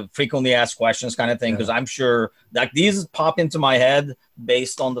a frequently asked questions kind of thing, because I'm sure like these pop into my head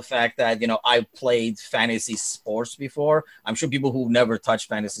based on the fact that, I played fantasy sports before. I'm sure people who never touched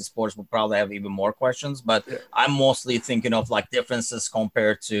fantasy sports will probably have even more questions, but I'm mostly thinking of like differences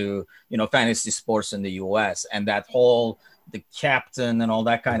compared to, fantasy sports in the US, and that whole the captain and all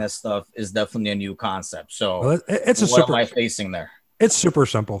that kind of stuff is definitely a new concept. So what am I facing there? It's super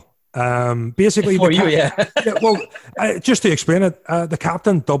simple. Basically, for you, just to explain it, the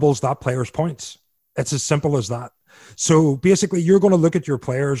captain doubles that player's points. It's as simple as that. So basically, you're going to look at your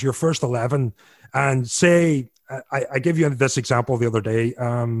players, your first 11, and say, I give you this example the other day,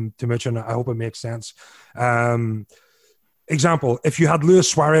 to mention. I hope it makes sense. Example: if you had Luis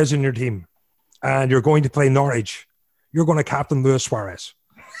Suarez in your team, and you're going to play Norwich, you're going to captain Luis Suarez.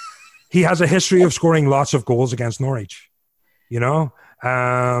 He has a history of scoring lots of goals against Norwich. I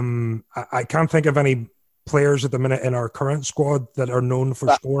can't think of any players at the minute in our current squad that are known for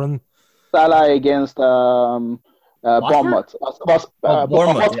scoring. Salah against Bournemouth. Bournemouth,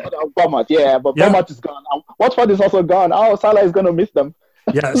 yeah, but Bournemouth is gone. Watford is also gone. Oh, Salah is going to miss them.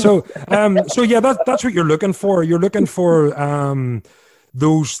 That's what you're looking for. You're looking for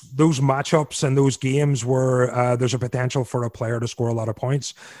those matchups and those games where there's a potential for a player to score a lot of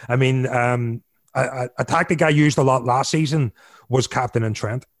points. I mean, a tactic I used a lot last season was captain and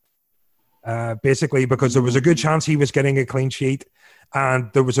Trent, basically because there was a good chance he was getting a clean sheet,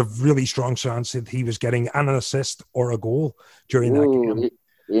 and there was a really strong chance that he was getting an assist or a goal during that game.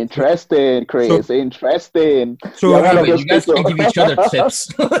 Interesting, Chris. Interesting. So you guys can give each other tips.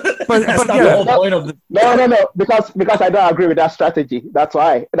 No. Because I don't agree with that strategy. That's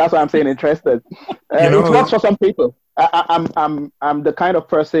why I'm saying interested. It works for some people. I'm the kind of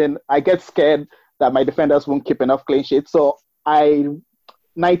person, I get scared that my defenders won't keep enough clean sheets. So 98%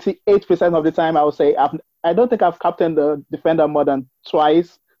 of the time I would say I don't think I've captained the defender more than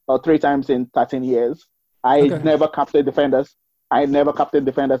twice or three times in 13 years. I never captained defenders. I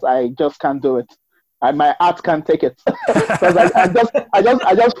just can't do it. My heart can't take it. Because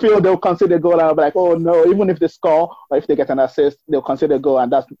I just feel they'll consider goal and I'll be like, oh no, even if they score or if they get an assist, they'll consider goal,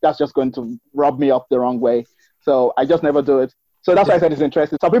 and that's just going to rub me up the wrong way. So I just never do it. So that's why I said it's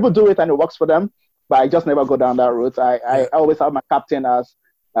interesting. Some people do it and it works for them, but I just never go down that route. I always have my captain as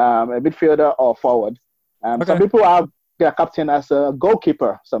a midfielder or forward. Some people have their captain as a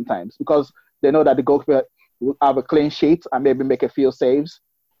goalkeeper sometimes because they know that the goalkeeper will have a clean sheet and maybe make a few saves,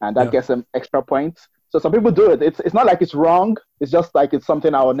 and that gets them extra points. So some people do it. It's not like it's wrong. It's just like it's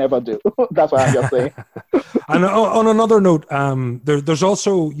something I would never do. That's what I'm just saying. And on another note, there's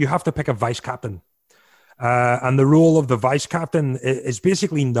also, you have to pick a vice captain. And the role of the vice captain is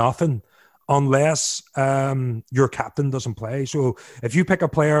basically nothing unless your captain doesn't play. So if you pick a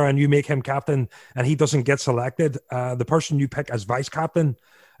player and you make him captain and he doesn't get selected, the person you pick as vice captain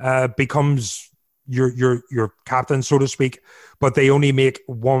becomes your captain, so to speak, but they only make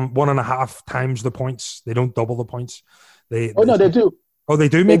one and a half times the points. They don't double the points. They do. Oh, they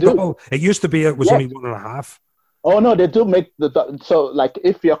do make double. It used to be it was only 1.5. Oh no, they do make so like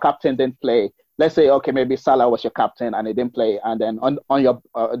if your captain didn't play, let's say maybe Salah was your captain and he didn't play, and then on your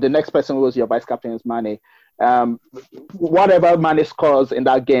the next person who was your vice captain is Mane. Whatever Mane scores in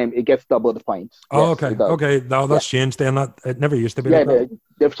that game, it gets double the points. Oh, yes, okay. Now that's changed. Then it never used to be. Yeah,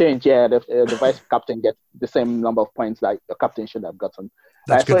 they've changed. Yeah, the vice captain gets the same number of points like the captain should have gotten.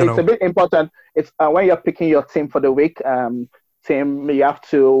 That's good to know. It's a bit important. It's when you're picking your team for the week. Team, you have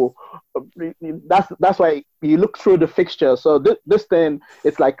to. That's why you look through the fixture. So this thing,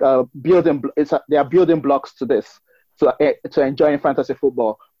 it's like building. They are building blocks to this to enjoying fantasy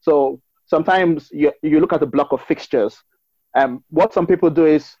football. So sometimes you look at the block of fixtures. What some people do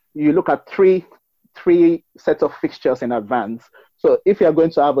is you look at three sets of fixtures in advance. So if you're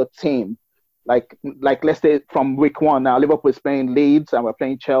going to have a team, like let's say from week 1 now, Liverpool is playing Leeds and we're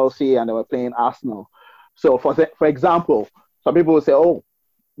playing Chelsea and we're playing Arsenal. So for example, some people will say, oh,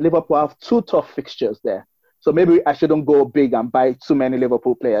 Liverpool have 2 tough fixtures there. So maybe I shouldn't go big and buy too many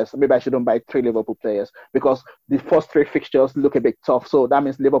Liverpool players. Maybe I shouldn't buy 3 Liverpool players because the first 3 fixtures look a bit tough. So that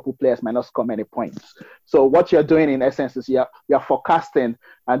means Liverpool players might not score many points. So what you're doing in essence is you're forecasting,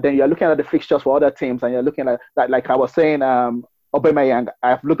 and then you're looking at the fixtures for other teams, and you're looking at that. Like I was saying, Aubameyang,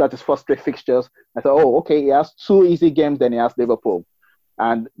 I've looked at his first 3 fixtures. I thought, oh, okay, he has 2 easy games, then he has Liverpool.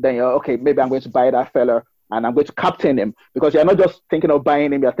 And then you're, okay, maybe I'm going to buy that fella. And I'm going to captain him, because you're not just thinking of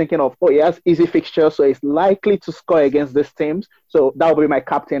buying him, you're thinking of, oh, he has easy fixtures, so he's likely to score against these teams. So that will be my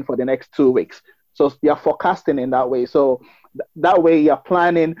captain for the next 2 weeks. So you're forecasting in that way. So that way you're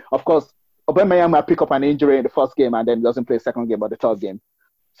planning. Of course, Aubameyang might pick up an injury in the first game and then doesn't play the second game or the third game.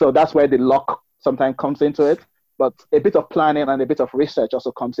 So that's where the luck sometimes comes into it. But a bit of planning and a bit of research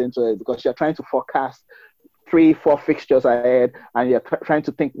also comes into it, because you're trying to forecast 3-4 fixtures ahead, and you're trying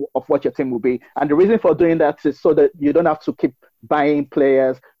to think of what your team will be. And the reason for doing that is so that you don't have to keep buying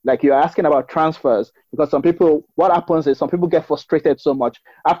players. Like you're asking about transfers, because what happens is some people get frustrated so much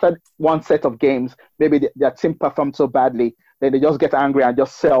after one set of games. Maybe their team performed so badly, then they just get angry and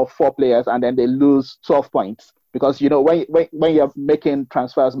just sell 4 players, and then they lose 12 points. Because, when you're making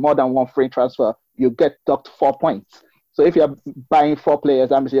transfers, more than one free transfer, you get docked 4 points. So if you're buying 4 players,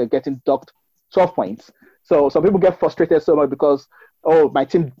 that means you're getting docked 12 points. So some people get frustrated so much because, oh, my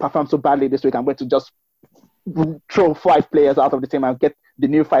team performed so badly this week, I'm going to just throw 5 players out of the team and get the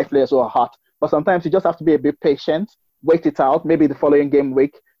new 5 players who are hot. But sometimes you just have to be a bit patient, wait it out. Maybe the following game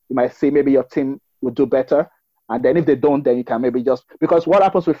week, you might see maybe your team will do better. And then if they don't, then you can maybe just, because what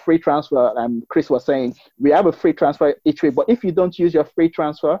happens with free transfer, Chris was saying, we have a free transfer each week, but if you don't use your free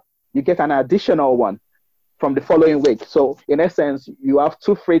transfer, you get an additional one from the following week. So in essence, you have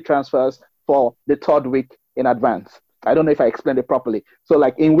 2 free transfers for the 3rd week in advance. I don't know if I explained it properly. So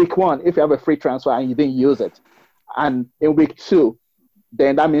like in week 1, if you have a free transfer and you didn't use it, and in week 2,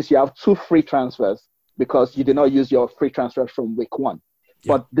 then that means you have 2 free transfers because you did not use your free transfer from week 1.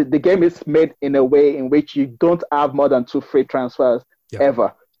 Yeah. But the game is made in a way in which you don't have more than 2 free transfers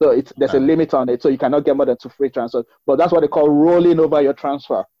ever. So there's a limit on it. So you cannot get more than 2 free transfers. But that's what they call rolling over your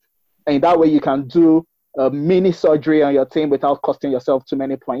transfer. And that way you can do a mini surgery on your team without costing yourself too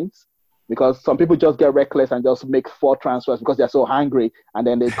many points. Because some people just get reckless and just make 4 transfers because they're so hungry, and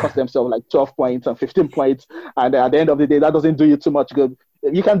then they cost themselves like 12 points and 15 points. And at the end of the day, that doesn't do you too much good.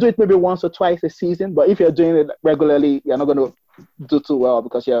 You can do it maybe once or twice a season, but if you're doing it regularly, you're not going to do too well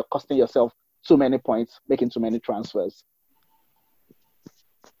because you're costing yourself too many points, making too many transfers.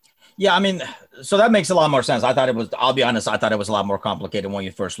 Yeah, I mean, so that makes a lot more sense. I'll be honest, I thought it was a lot more complicated when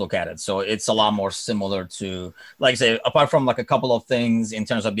you first look at it. So it's a lot more similar to, like I say, apart from like a couple of things in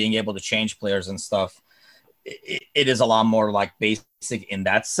terms of being able to change players and stuff, it is a lot more like basic in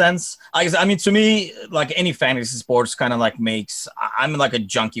that sense. I mean, to me, like any fantasy sports kind of like I'm like a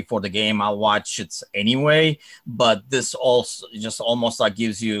junkie for the game. I'll watch it anyway, but this also just almost like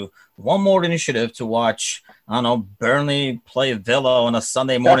gives you one more initiative to watch. I don't know, Burnley play Villa on a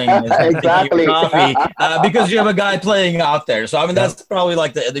Sunday morning. Exactly. Coffee, because you have a guy playing out there. So, I mean, that's probably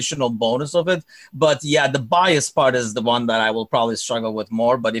like the additional bonus of it. But yeah, the bias part is the one that I will probably struggle with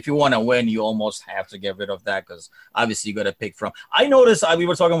more. But if you want to win, you almost have to get rid of that because obviously you got to pick from. I noticed we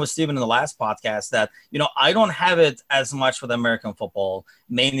were talking with Steven in the last podcast that, I don't have it as much with American football,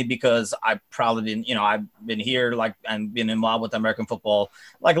 mainly because I probably didn't, I've been here and been involved with American football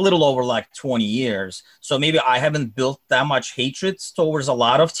like a little over like 20 years. So maybe I haven't built that much hatred towards a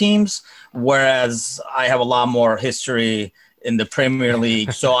lot of teams, whereas I have a lot more history in the Premier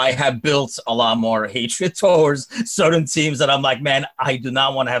League. So I have built a lot more hatred towards certain teams that I'm like, man, I do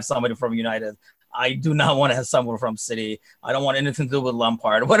not want to have somebody from United. I do not want to have someone from City. I don't want anything to do with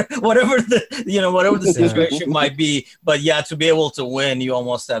Lampard, whatever the situation might be. But yeah, to be able to win, you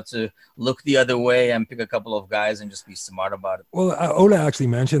almost have to look the other way and pick a couple of guys and just be smart about it. Well, Ola actually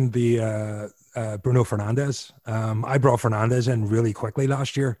mentioned the Bruno Fernandes. I brought Fernandes in really quickly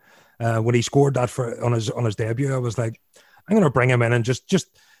last year. When he scored that on his debut, I was like, I'm going to bring him in and just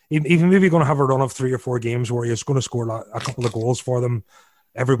even maybe going to have a run of 3 or 4 games where he's going to score a couple of goals for them.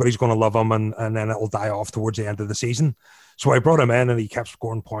 Everybody's going to love him, and then it'll die off towards the end of the season. So I brought him in, and he kept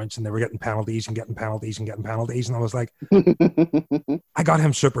scoring points, and they were getting penalties. And I was like, I got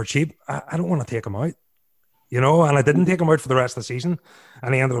him super cheap. I don't want to take him out. you know, and I didn't take him out for the rest of the season,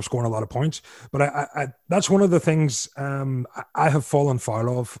 and he ended up scoring a lot of points. But I that's one of the things I have fallen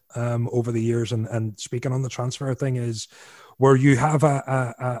foul of over the years. And speaking on the transfer thing is where you have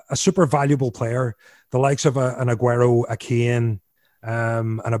a super valuable player, the likes of an Aguero, a Kane,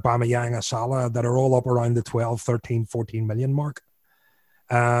 an Aubameyang, a Salah, that are all up around the 12, 13, 14 million mark.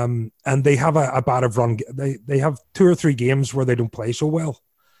 And they have a bad of run. They have 2 or 3 games where they don't play so well.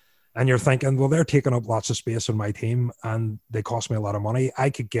 And you're thinking, well, they're taking up lots of space in my team and they cost me a lot of money. I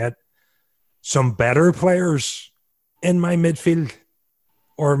could get some better players in my midfield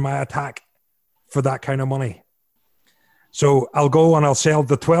or my attack for that kind of money. So I'll go and I'll sell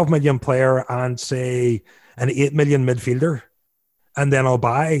the 12 million player and say an 8 million midfielder. And then I'll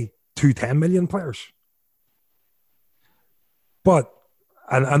buy 2 10 million players. But,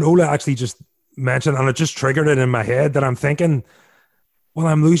 and Ola actually just mentioned, and it just triggered it in my head that I'm thinking, well,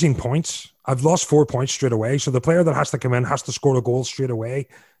 I'm losing points. I've lost 4 points straight away. So the player that has to come in has to score a goal straight away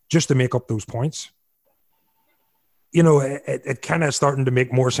just to make up those points. You know, it kind of starting to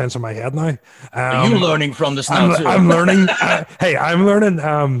make more sense in my head now. Are you learning from this now too? I'm learning. Hey, I'm learning.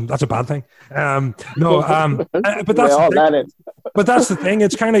 That's a bad thing. But that's the thing. But that's the thing.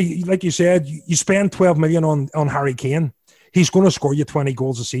 It's kind of like you said. You spend 12 million on Harry Kane. He's going to score you 20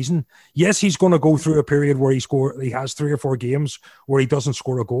 goals a season. Yes, he's going to go through a period where he has 3 or 4 games where he doesn't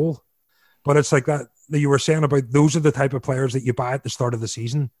score a goal. But it's like that you were saying about, those are the type of players that you buy at the start of the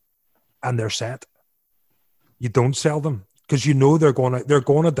season and they're set. You don't sell them because you know they're going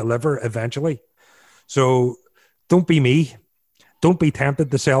to deliver eventually. So don't be me. Don't be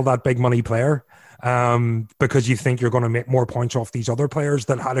tempted to sell that big money player because you think you're going to make more points off these other players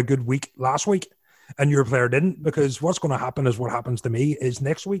that had a good week last week. And your player didn't, because what's going to happen is what happens to me is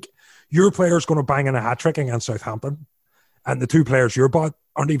next week, your player is going to bang in a hat-trick against Southampton, and the 2 players you're bought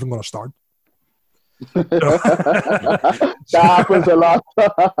aren't even going to start. That happens a lot.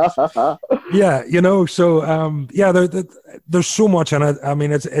 Yeah, you know, so there's so much in it. I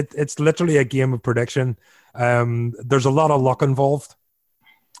mean, it's literally a game of prediction. There's a lot of luck involved.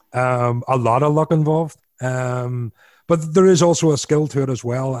 But there is also a skill to it as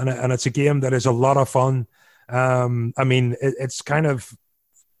well, and it's a game that is a lot of fun. I mean, it's kind of,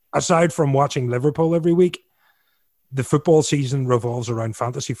 aside from watching Liverpool every week, the football season revolves around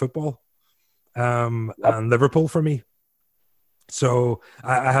fantasy football and Liverpool for me. So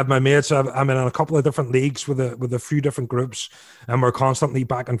I have my mates. I'm in a couple of different leagues with a few different groups, and we're constantly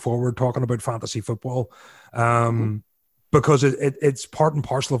back and forward talking about fantasy football because it's part and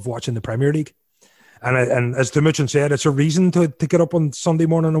parcel of watching the Premier League. And as Dimitri said, it's a reason to get up on Sunday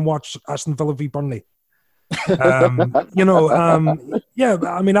morning and watch Aston Villa v Burnley. You know, yeah,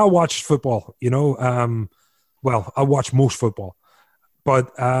 I mean, I'll watch football, you know. Well, I watch most football.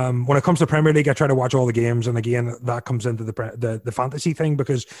 But when it comes to Premier League, I try to watch all the games. And again, that comes into the fantasy thing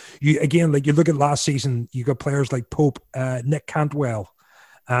because, you look at last season, you got players like Pope, Nick Cantwell,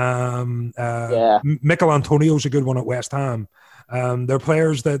 Mikel Antonio's a good one at West Ham. They're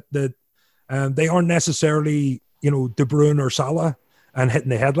players that they aren't necessarily, you know, De Bruyne or Salah and hitting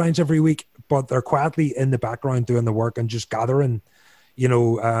the headlines every week, but they're quietly in the background doing the work and just gathering, you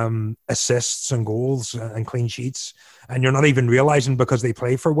know, assists and goals and clean sheets. And you're not even realizing because they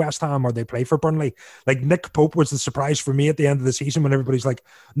play for West Ham or they play for Burnley. Like Nick Pope was the surprise for me at the end of the season when everybody's like,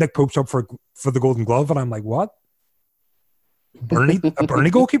 Nick Pope's up for the Golden Glove. And I'm like, what? Burnley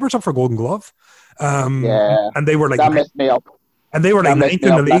goalkeeper's up for Golden Glove? And they were like, that messed me up. And they were like 9th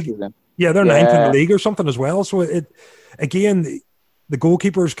in the league. Yeah, they're 9th in the league or something as well. So again, the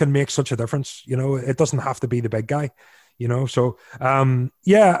goalkeepers can make such a difference. You know, it doesn't have to be the big guy, you know. So, I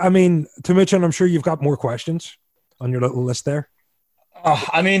mean, Timothy, I'm sure you've got more questions on your little list there.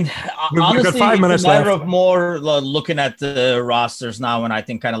 I mean, honestly, got 5 minutes left. Of more looking at the rosters now and I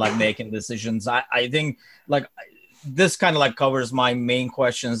think kind of like making decisions. I think like this kind of like covers my main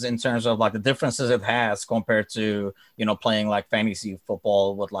questions in terms of like the differences it has compared to, you know, playing like fantasy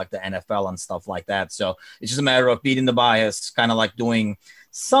football with like the NFL and stuff like that. So it's just a matter of beating the bias, kind of like doing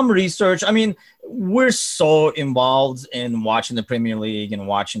some research. I mean, we're so involved in watching the Premier League and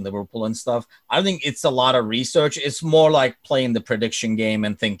watching Liverpool and stuff. I don't think it's a lot of research. It's more like playing the prediction game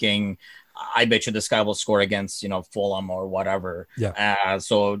and thinking, I bet you this guy will score against, you know, Fulham or whatever. Yeah.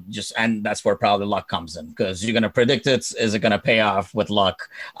 And that's where probably luck comes in because you're going to predict it. Is it going to pay off with luck?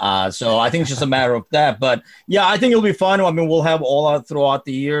 So I think it's just a matter of that. But yeah, I think it'll be fun. I mean, we'll have all out throughout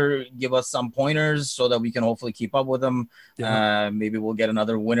the year, give us some pointers so that we can hopefully keep up with them. Yeah. Maybe we'll get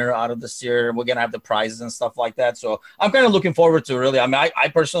another winner out of this year. We're going to have the prizes and stuff like that. So I'm kind of looking forward to really. I mean, I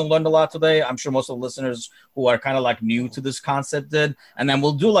personally learned a lot today. I'm sure most of the listeners who are kind of like new to this concept did. And then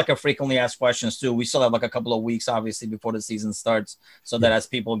we'll do like a frequently asked ask questions too. We still have like a couple of weeks, obviously, before the season starts, so that as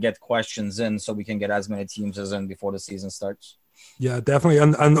people get questions in, so we can get as many teams as in before the season starts. Yeah, definitely.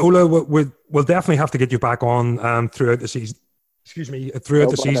 And Ola, we'll definitely have to get you back on throughout the season. Excuse me,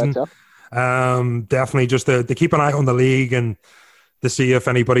 throughout the season. Definitely just to keep an eye on the league and to see if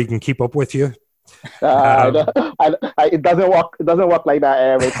anybody can keep up with you. It doesn't work. It doesn't work like that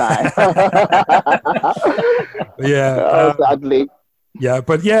every time. Sadly. Yeah,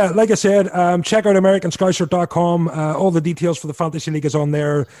 but yeah, like I said, check out AmericanScouser.com. All the details for the Fantasy League is on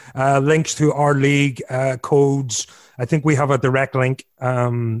there. Links to our league, codes. I think we have a direct link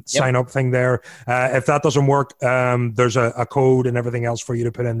sign up thing there. If that doesn't work, there's a code and everything else for you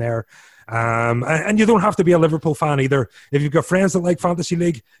to put in there. And you don't have to be a Liverpool fan either. If you've got friends that like Fantasy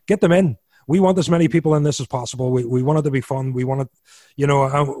League, get them in. We want as many people in this as possible. We want it to be fun. We want it,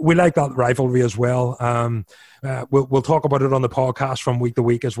 we like that rivalry as well. We'll talk about it on the podcast from week to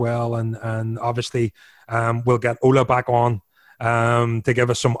week as well. And obviously we'll get Ola back on to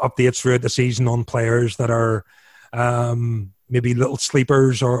give us some updates throughout the season on players that are maybe little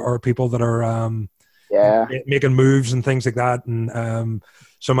sleepers or people that are making moves and things like that. And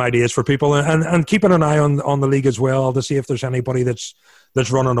some ideas for people and keeping an eye on the league as well to see if there's anybody that's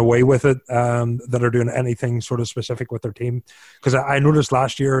running away with it, that are doing anything sort of specific with their team. Because I noticed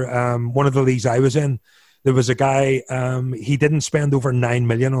last year, one of the leagues I was in, there was a guy, he didn't spend over 9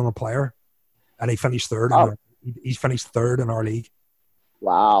 million on a player, and he finished third. He's finished third in our league.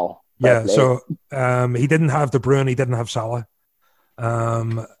 Wow. Yeah, so he didn't have De Bruyne, he didn't have Salah,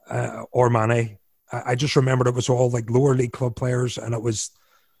 or Mane. I just remembered it was all like lower league club players, and it was,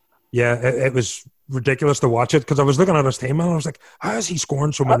 it was ridiculous to watch it because I was looking at his team and I was like, how is he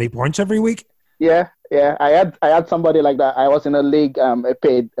scoring so many points every week? Yeah. I had somebody like that. I was in a league, a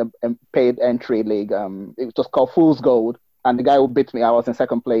paid entry league. It was called Fool's Gold, and the guy who beat me, I was in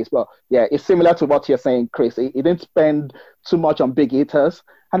second place. But yeah, it's similar to what you're saying, Chris. He didn't spend too much on big hitters.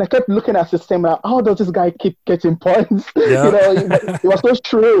 And I kept looking at his team like, how does this guy keep getting points? Yeah. He was so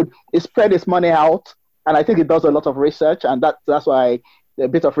shrewd. He spread his money out, and I think he does a lot of research, and that's why a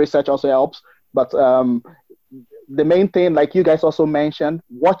bit of research also helps. But the main thing, like you guys also mentioned,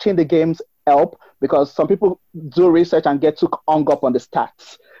 watching the games help, because some people do research and get too hung up on the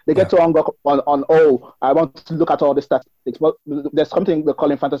stats. They get too hung up on I want to look at all the statistics. But there's something we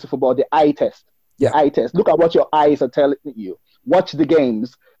call in fantasy football the eye test. Eye test. Look at what your eyes are telling you. Watch the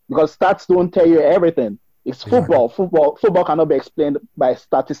games, because stats don't tell you everything. It's football. Football cannot be explained by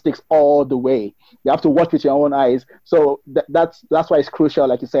statistics all the way. You have to watch with your own eyes. So that's why it's crucial.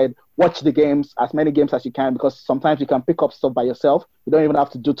 Like you said, watch the games, as many games as you can, because sometimes you can pick up stuff by yourself. You don't even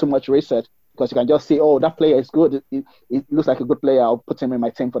have to do too much research, because you can just see, oh, that player is good. It looks like a good player. I'll put him in my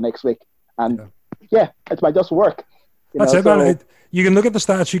team for next week. And it might just work. That's it, man. You can look at the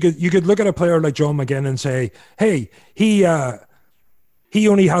stats. You could look at a player like John McGinn and say, hey, he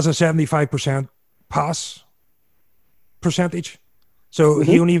only has a 75% pass percentage, so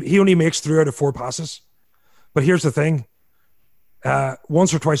he only makes 3 out of 4 passes. But here's the thing: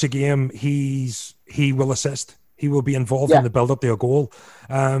 once or twice a game, he will assist. He will be involved in the build up to a goal.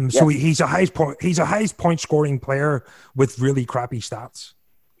 So he's a high point scoring player with really crappy stats.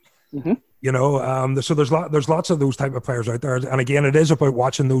 So there's lots of those type of players out there, and again, it is about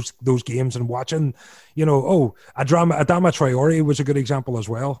watching those games and watching. Adama Traore was a good example as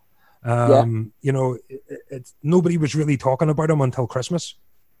well. Nobody was really talking about him until Christmas,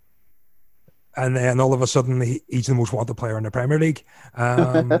 and then all of a sudden he's the most wanted player in the Premier League.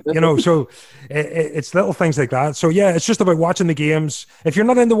 So it's little things like that. So yeah, it's just about watching the games. If you're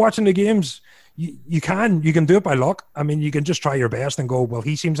not into watching the games, you can do it by luck. I mean, you can just try your best and go, well,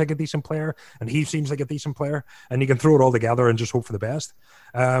 he seems like a decent player and he seems like a decent player, and you can throw it all together and just hope for the best.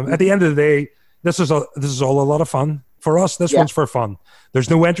 At the end of the day, this is all a lot of fun. For us, this one's for fun. There's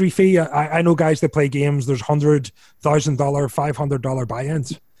no entry fee. I know guys that play games, there's $100,000, $500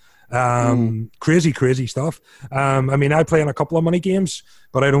 buy-ins. Crazy stuff. I mean, I play in a couple of money games,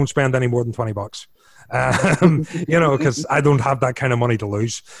 but I don't spend any more than $20. Because I don't have that kind of money to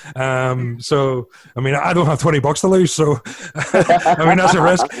lose. So, I mean, I don't have $20 to lose. So, I mean, that's a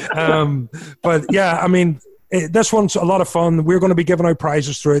risk. But yeah, I mean, this one's a lot of fun. We're going to be giving out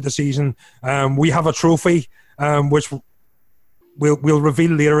prizes throughout the season. We have a trophy, which we'll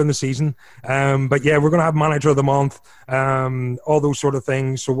reveal later in the season. But yeah, we're going to have Manager of the Month, all those sort of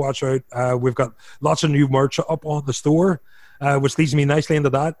things. So watch out. We've got lots of new merch up on the store, which leads me nicely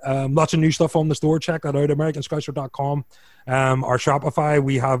into that. Lots of new stuff on the store. Check that out, AmericanScouser.com. Our Shopify,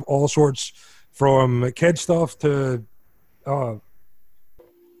 we have all sorts from kid stuff to,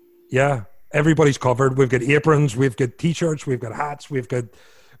 everybody's covered. We've got aprons, we've got T-shirts, we've got hats, we've got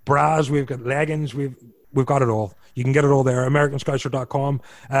bras, we've got leggings, we've got it all. You can get it all there, AmericanScouser.com.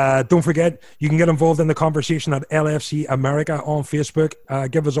 Don't forget, you can get involved in the conversation at LFC America on Facebook.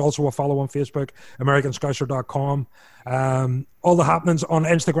 Give us also a follow on Facebook, AmericanScouser.com. All the happenings on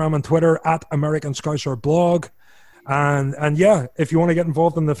Instagram and Twitter at American Scouser blog. And yeah, if you want to get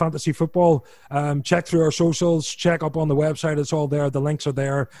involved in the fantasy football, check through our socials, check up on the website. It's all there. The links are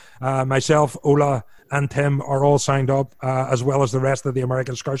there. Myself, Ola, and Tim are all signed up, as well as the rest of the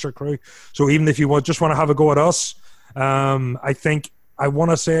American Scouser crew. So even if you just want to have a go at us, I think I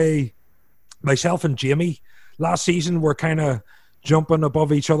want to say myself and Jamie last season were kind of jumping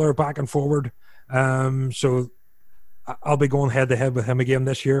above each other back and forward. So I'll be going head to head with him again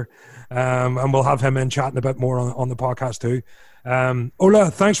this year. And we'll have him in chatting a bit more on the podcast too.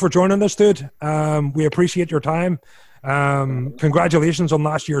 Ola, thanks for joining us, dude. We appreciate your time. Congratulations on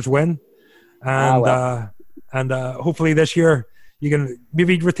last year's win. And hopefully this year you can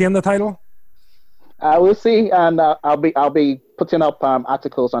maybe retain the title. We'll see, and I'll be putting up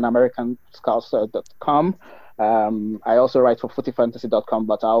articles on AmericanScouser.com. I also write for footyfantasy.com,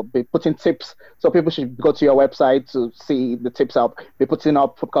 but I'll be putting tips. So people should go to your website to see the tips I'll be putting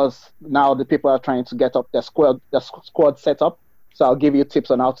up, because now the people are trying to get up their squad set up. So I'll give you tips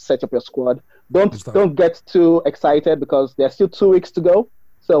on how to set up your squad. Don't get too excited, because there's still 2 weeks to go.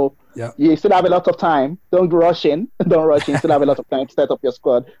 So you still have a lot of time. Don't rush in. You still have a lot of time to set up your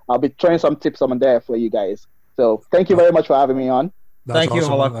squad. I'll be throwing some tips on there for you guys. So thank you very much for having me on. Thank you,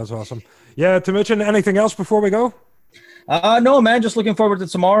 Ola. That's awesome. Yeah, to mention anything else before we go? No, man. Just looking forward to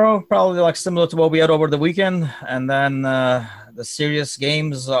tomorrow. Probably like similar to what we had over the weekend, and then the serious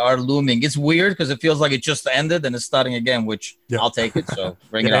games are looming. It's weird because it feels like it just ended and it's starting again, which I'll take it. So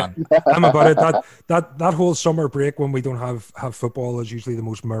bring it on. I'm about it. That whole summer break when we don't have football is usually the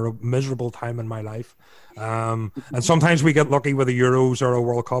most miserable time in my life. And sometimes we get lucky with the Euros or a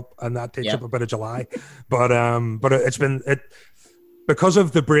World Cup, and that takes up a bit of July. But it's been because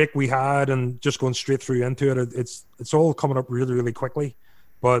of the break we had and just going straight through into it. It's all coming up really, really quickly,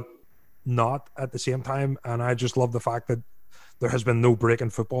 but not at the same time. And I just love the fact that there has been no break in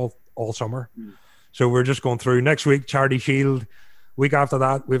football all summer. So we're just going through. Next week, Charity Shield. Week after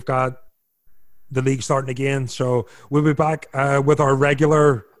that, we've got the league starting again. So we'll be back with our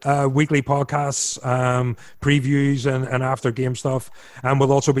regular weekly podcasts, previews and after game stuff. And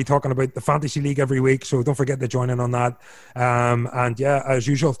we'll also be talking about the fantasy league every week. So don't forget to join in on that. And yeah, as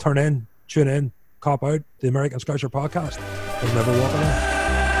usual, tune in, cop out, the American Scouser podcast. We'll never walk alone.